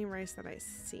grab any rice that I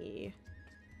see.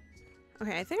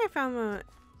 Okay, I think I found the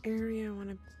area I want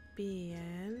to be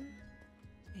in.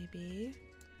 Maybe.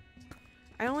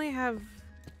 I only have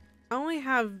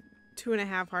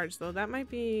 2.5 hearts though. That might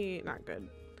be not good.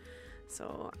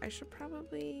 So I should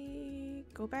probably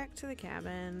go back to the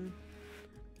cabin.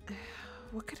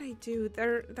 What could I do?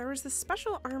 There was this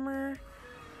special armor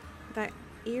that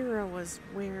Ira was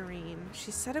wearing.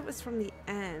 She said it was from the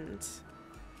end.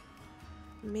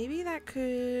 Maybe that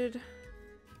could...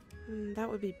 that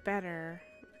would be better.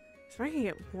 So I can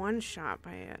get one shot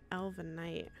by an elven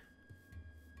knight.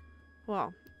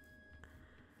 Well,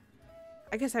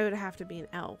 I guess I would have to be an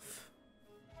elf.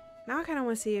 Now I kind of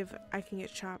want to see if I can get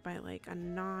shot by like a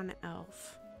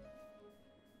non-elf.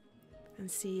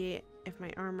 And see if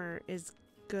my armor is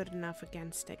good enough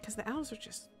against it. Because the elves are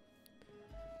just...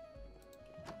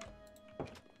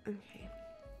 Okay.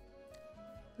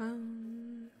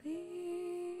 Lonely,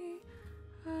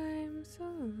 I'm so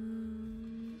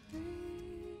lonely,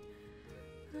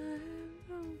 I'm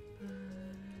nobody.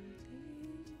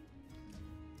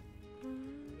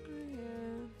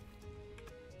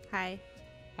 Hi.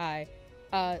 Hi.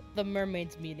 The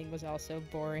mermaids meeting was also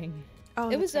boring.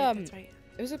 Oh, it was that's right.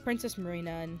 It was with Princess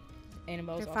Marina and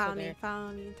Annabelle was also there.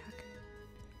 Follow me, talk.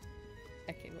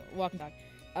 Okay, well, walk and talk.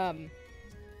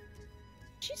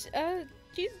 She's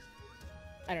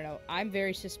I don't know. I'm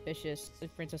very suspicious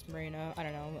of Princess Marina. I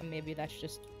don't know. Maybe that's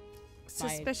just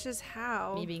Suspicious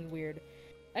how? me being weird.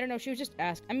 I don't know. She was just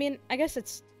asking. I mean, I guess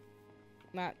it's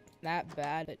not that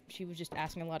bad, but she was just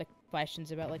asking a lot of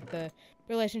questions about like the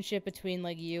relationship between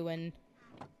like you and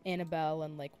Annabelle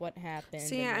and like what happened.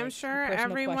 See, and, I'm like, sure personal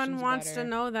everyone questions wants about to her.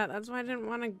 know that. That's why I didn't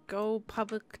want to go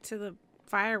public to the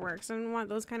fireworks. I didn't want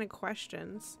those kind of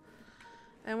questions.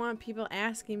 I want people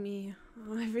asking me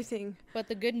everything. But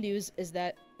the good news is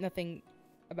that nothing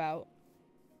about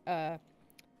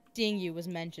seeing you was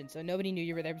mentioned, so nobody knew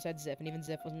you were there besides Zip, and even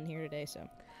Zip wasn't here today, so.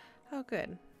 Oh,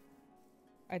 good.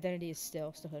 Identity is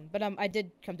still hidden. But I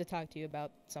did come to talk to you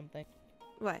about something.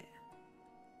 What?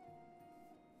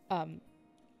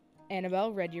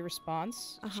 Annabelle read your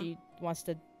response. Uh-huh. She wants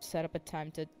to set up a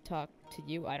time to talk to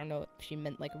you. I don't know if she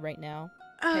meant like right now.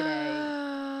 Today.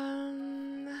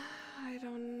 I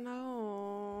don't know.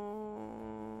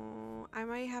 I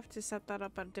might have to set that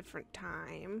up at a different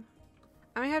time.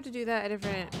 I might have to do that a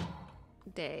different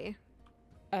day.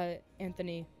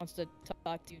 Anthony wants to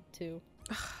talk to you too.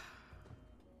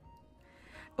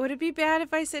 Would it be bad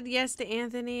if I said yes to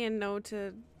Anthony and no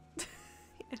to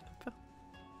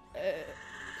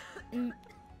Annabelle?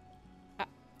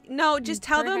 No, just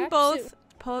tell them both.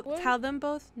 Tell them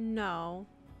both no.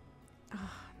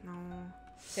 Oh, no.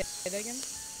 Say that again?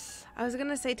 I was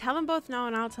gonna say tell them both no,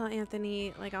 and I'll tell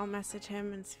Anthony. Like I'll message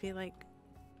him and be like,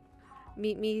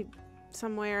 meet me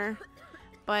somewhere.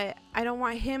 But I don't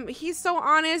want him. He's so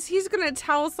honest. He's gonna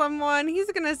tell someone. He's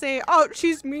gonna say, "Oh,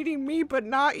 she's meeting me, but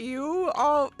not you."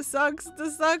 Oh, sucks to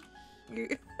suck.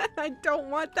 I don't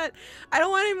want that. I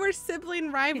don't want any more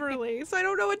sibling rivalry. So I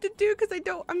don't know what to do because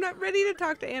I'm not ready to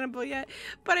talk to Annabelle yet.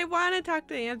 But I want to talk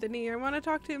to Anthony. I want to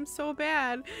talk to him so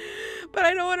bad. But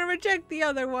I don't want to reject the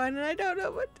other one, and I don't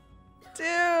know what to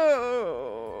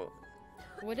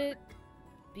do. Would it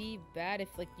be bad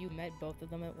if like you met both of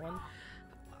them at once?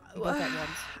 Both at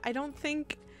once. I don't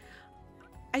think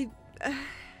it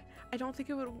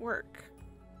would work.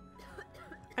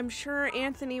 I'm sure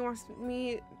Anthony wants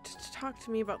me to talk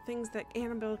to me about things that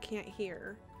Annabelle can't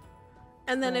hear.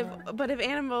 And then if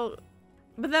Annabelle,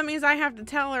 but that means I have to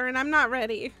tell her, and I'm not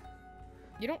ready.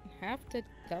 You don't have to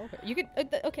tell her. You could.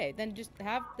 Okay, then just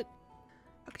have the.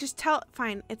 Just tell.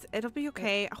 Fine. It'll be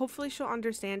okay. Hopefully she'll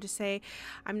understand. Just say,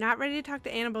 I'm not ready to talk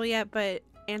to Annabelle yet, but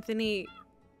Anthony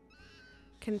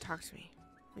can talk to me,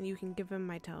 and you can give him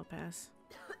my telepass.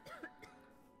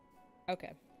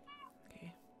 Okay.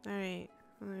 Okay. All right.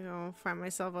 I'm gonna go find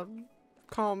myself a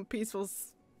calm, peaceful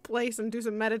place and do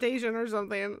some meditation or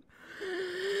something.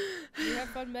 You have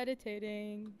fun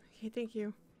meditating. Okay. Thank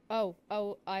you. Oh.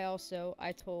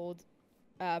 I told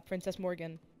Princess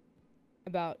Morgan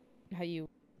about how you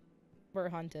were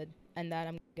hunted, and that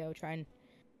I'm gonna go try and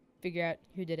figure out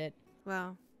who did it.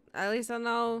 Well, at least I'll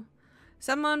know.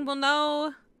 Someone will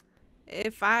know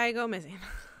if I go missing.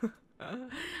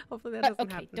 Hopefully that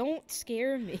doesn't happen. Don't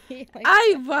scare me. Like,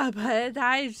 but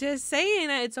I'm just saying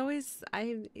it's always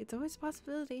a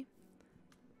possibility.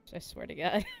 I swear to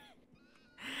God.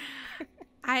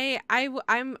 I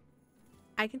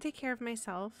can take care of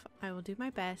myself. I will do my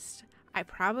best. I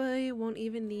probably won't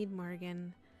even need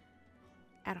Morgan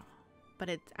at all. But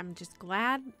I'm just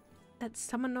glad that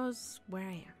someone knows where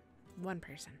I am. One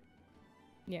person.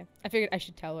 Yeah, I figured I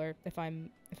should tell her if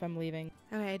I'm leaving.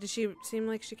 Okay, did she seem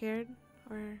like she cared?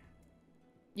 Or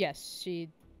yes, she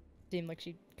seemed like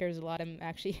she cares a lot. I'm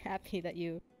actually happy that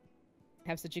you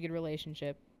have such a good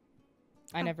relationship.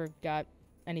 I never got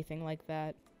anything like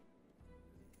that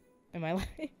in my life.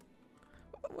 Wait,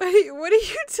 what are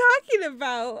you talking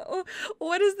about?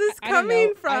 What is this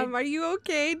coming from? Are you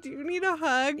okay? Do you need a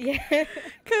hug? Yeah.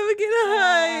 Come and get a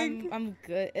hug. I'm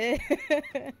good.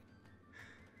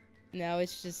 No,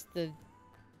 it's just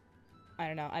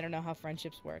I don't know how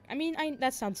friendships work. I mean,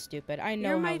 that sounds stupid. I know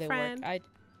You're how my they friend. work.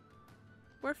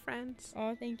 We're friends.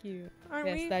 Oh, thank you. Aren't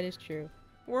yes, we? that is true.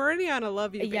 We're already on a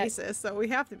love you basis, so we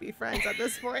have to be friends at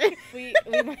this point. we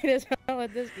might as well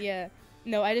at this. Yeah.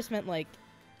 No, I just meant like,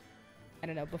 I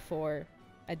don't know, before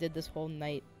I did this whole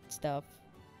night stuff.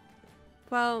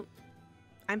 Well,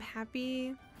 I'm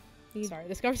happy. Sorry,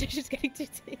 this conversation's getting too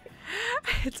deep.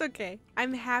 It's okay.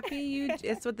 I'm happy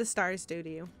it's what the stars do to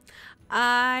you.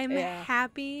 I'm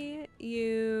happy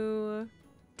you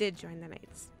did join the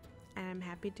Knights. And I'm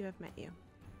happy to have met you.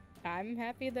 I'm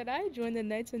happy that I joined the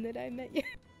Knights and that I met you.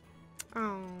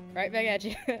 Oh. Right back at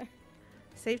you.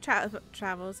 Safe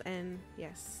travels, and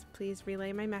yes, please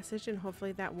relay my message, and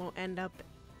hopefully that won't end up.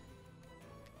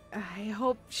 I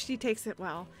hope she takes it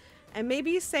well. And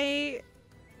maybe say,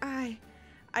 I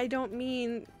don't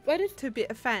mean to be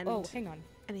offend. Oh, hang on.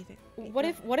 Anything. What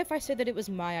if I said that it was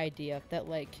my idea that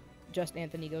like just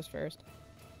Anthony goes first?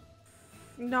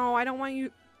 No, I don't want you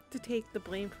to take the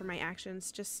blame for my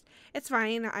actions. Just it's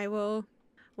fine. I will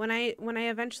when I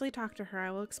eventually talk to her,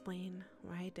 I will explain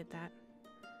why I did that.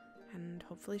 And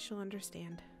hopefully she'll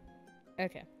understand.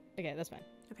 Okay. Okay, that's fine.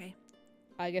 Okay.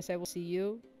 I guess I will see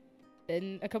you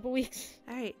in a couple weeks.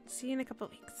 All right. See you in a couple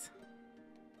weeks.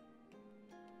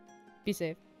 Be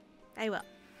safe. I will.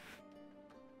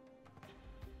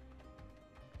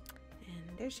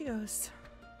 And there she goes.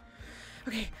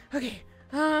 Okay, okay.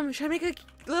 Should I make a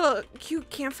little cute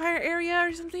campfire area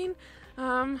or something?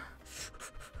 Maybe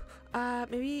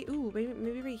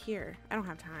right here. I don't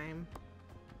have time.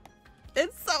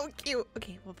 It's so cute.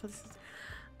 Okay, we'll put this.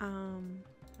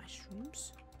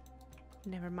 Mushrooms.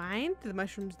 Never mind. The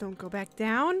mushrooms don't go back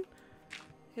down.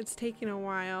 It's taking a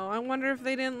while. I wonder if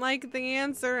they didn't like the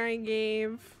answer I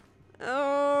gave.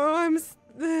 Oh,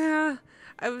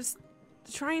 I was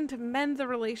trying to mend the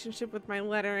relationship with my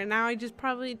letter, and now I just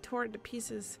probably tore it to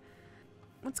pieces.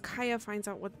 Once Kaya finds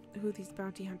out who these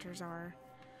bounty hunters are,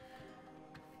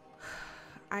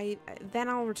 then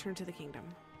I'll return to the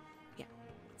kingdom. Yeah,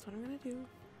 that's what I'm gonna do.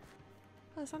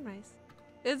 Oh, sunrise.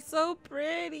 It's so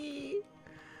pretty.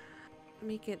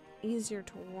 Make it easier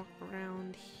to walk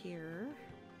around here.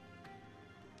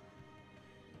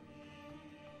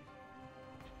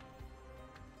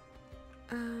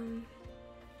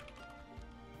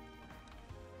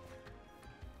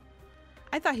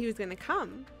 I thought he was gonna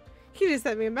come. He just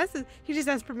sent me a message. He just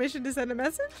asked permission to send a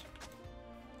message.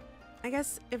 I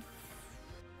guess if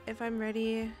I'm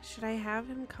ready, should I have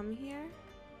him come here?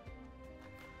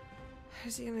 Or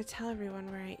is he gonna tell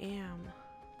everyone where I am?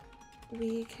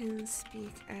 We can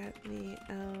speak at the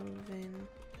Elven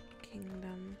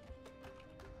Kingdom.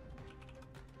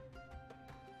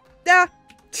 Ah!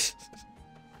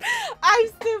 I'm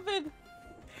stupid!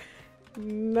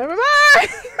 Never mind!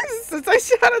 Since I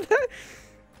shouted that.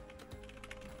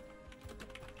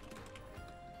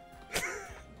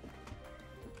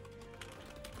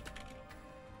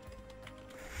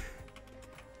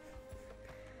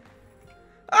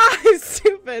 Ah, I'm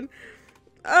stupid.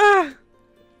 Ah.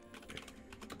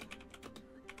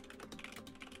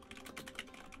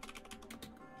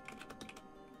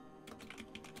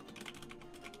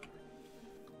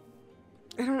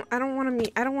 I don't want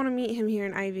to meet him here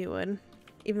in Ivywood,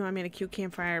 even though I made a cute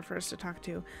campfire for us to talk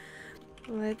to.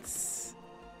 Let's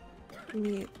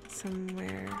meet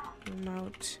somewhere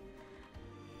remote.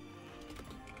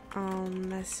 I'll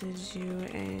message you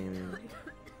and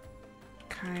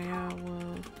Kaya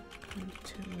will come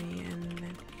to me and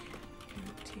then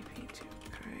TP to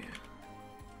Kaya.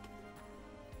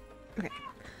 Okay,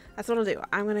 that's what I'll do.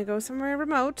 I'm gonna go somewhere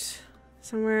remote,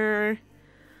 somewhere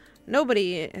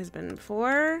nobody has been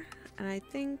before, and I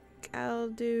think I'll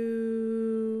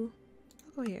go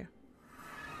here.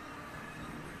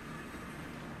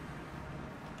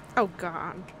 Oh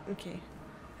God. Okay,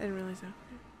 I didn't realize that.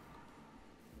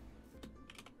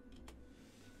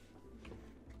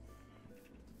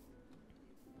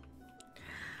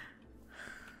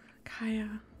 Kaya.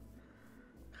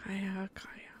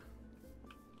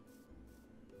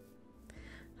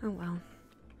 Oh well.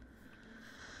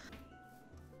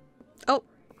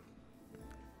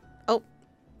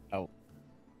 Oh.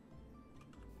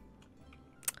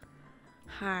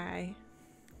 Hi.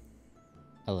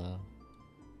 Hello.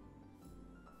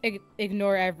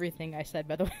 Ignore everything I said,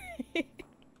 by the way.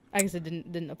 I guess it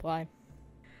didn't apply.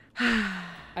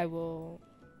 I'll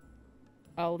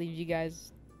leave you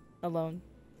guys alone.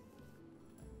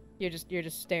 You're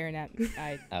just staring at me.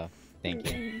 Oh,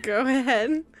 thank you. Go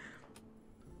ahead.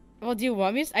 Well, do you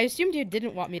want me? I assumed you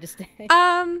didn't want me to stay.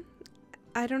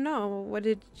 I don't know. What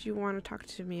did you want to talk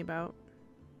to me about?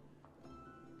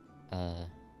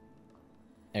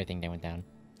 Everything that went down.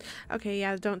 Okay,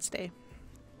 yeah, don't stay.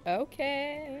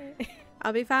 Okay.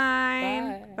 I'll be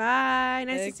fine. Bye.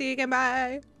 Nice to see you again.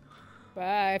 Bye.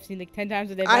 Bye. I've seen like 10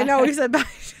 times a day. Bye. I know, we said bye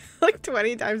like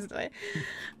 20 times a day.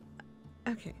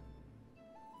 Okay.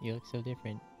 You look so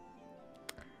different.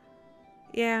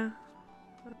 Yeah,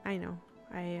 I know.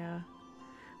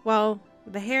 Well,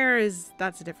 the hair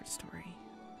that's a different story.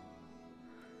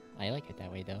 I like it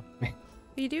that way though.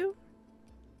 You do?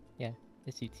 Yeah,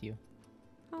 it suits you.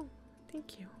 Oh,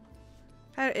 thank you.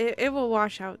 It will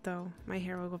wash out though. My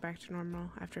hair will go back to normal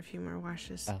after a few more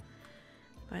washes. Oh.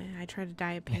 But I tried to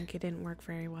dye it pink. It didn't work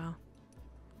very well.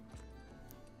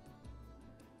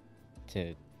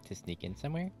 To sneak in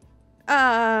somewhere?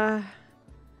 Yeah,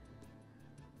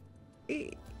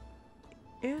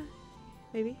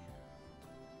 maybe.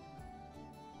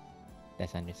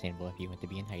 That's understandable if you want to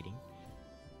be in hiding.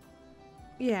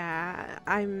 Yeah,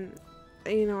 I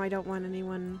don't want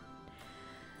anyone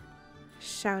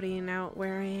shouting out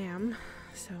where I am,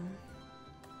 so.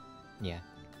 Yeah.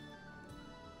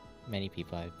 Many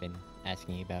people have been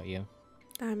asking about you.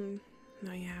 No,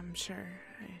 yeah, I'm sure.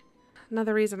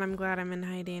 Another reason I'm glad I'm in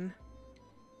hiding.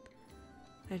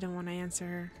 I don't want to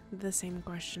answer the same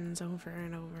questions over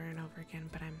and over and over again,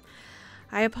 but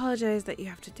I apologize that you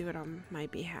have to do it on my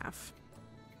behalf.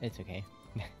 It's okay.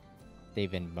 They've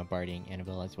been bombarding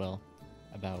Annabelle as well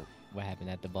about what happened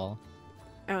at the ball.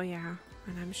 Oh yeah,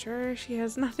 and I'm sure she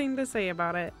has nothing to say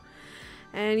about it.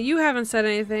 And you haven't said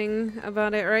anything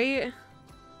about it, right?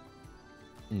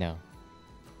 No.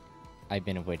 I've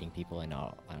been avoiding people in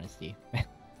all honesty.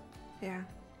 Yeah.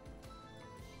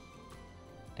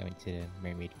 I went to the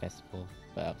Mermaid Festival,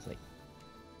 but I was like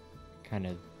kind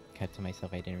of kept to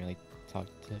myself. I didn't really talk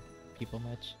to people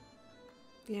much.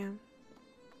 Yeah.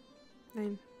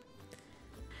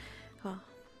 Well,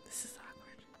 this is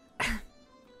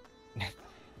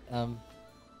awkward.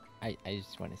 I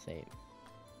just want to say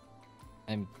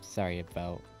I'm sorry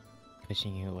about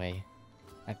pushing you away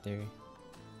after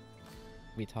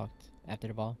we talked after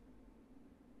the ball.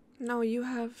 No, you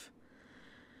have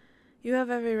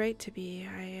every right to be.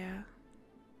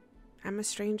 I'm a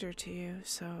stranger to you,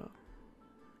 so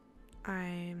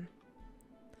I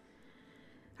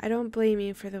don't blame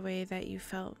you for the way that you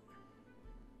felt.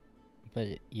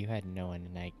 But you had no one,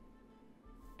 and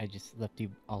I just left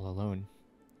you all alone.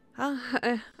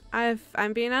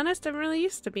 I'm being honest, I'm really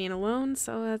used to being alone,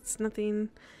 so that's nothing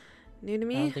new to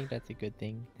me. I don't think that's a good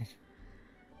thing.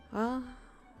 Well,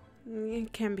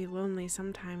 it can be lonely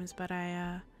sometimes, but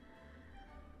I'll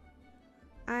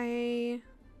be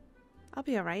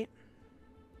alright.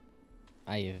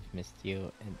 I have missed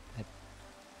you, and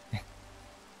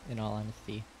in all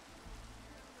honesty.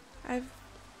 I've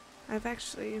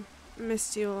actually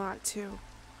missed you a lot too.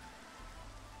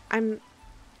 I'm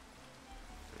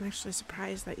actually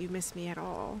surprised that you miss me at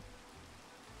all.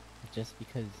 Just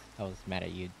because I was mad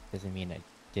at you doesn't mean I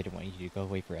didn't want you to go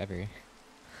away forever.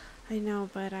 I know,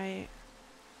 but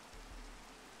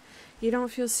you don't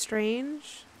feel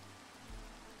strange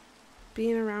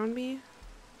being around me?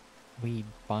 We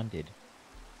bonded.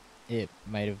 It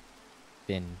might have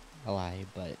been a lie,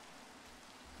 but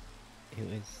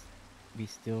we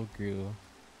still grew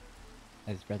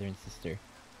as brother and sister.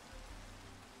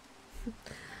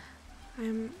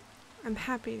 I'm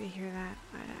happy to hear that.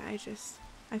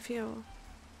 I feel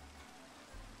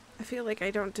like I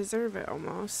don't deserve it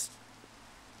almost.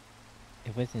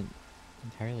 It wasn't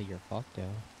entirely your fault,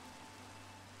 though.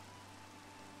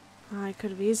 I could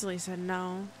have easily said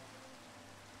no.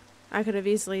 I could have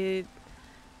easily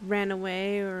ran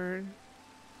away or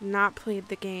not played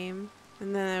the game,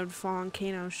 and then I would fall on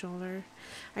Kano's shoulder.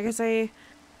 I guess I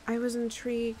was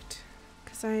intrigued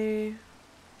because I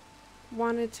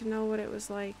wanted to know what it was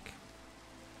like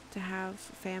to have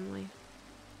a family.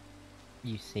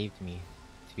 You saved me,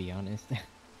 to be honest.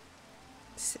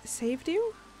 Saved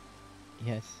you?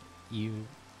 Yes, you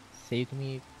saved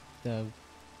me the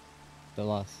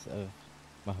loss of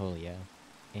Maholia,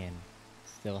 and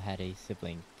still had a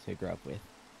sibling to grow up with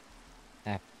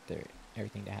after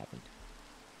everything that happened.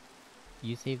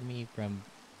 You saved me from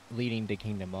leading the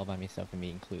kingdom all by myself and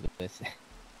being clueless.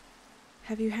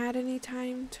 Have you had any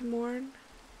time to mourn?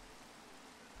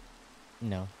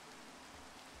 No.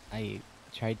 I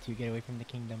tried to get away from the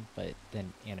kingdom, but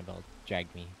then Annabelle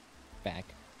dragged me back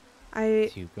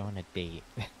to go on a date.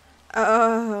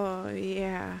 Oh,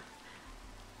 yeah.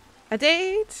 A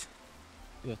date?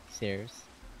 With Sarah's.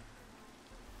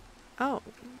 Oh,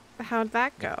 how'd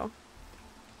that go?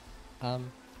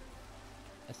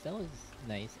 Estella's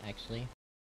nice, actually.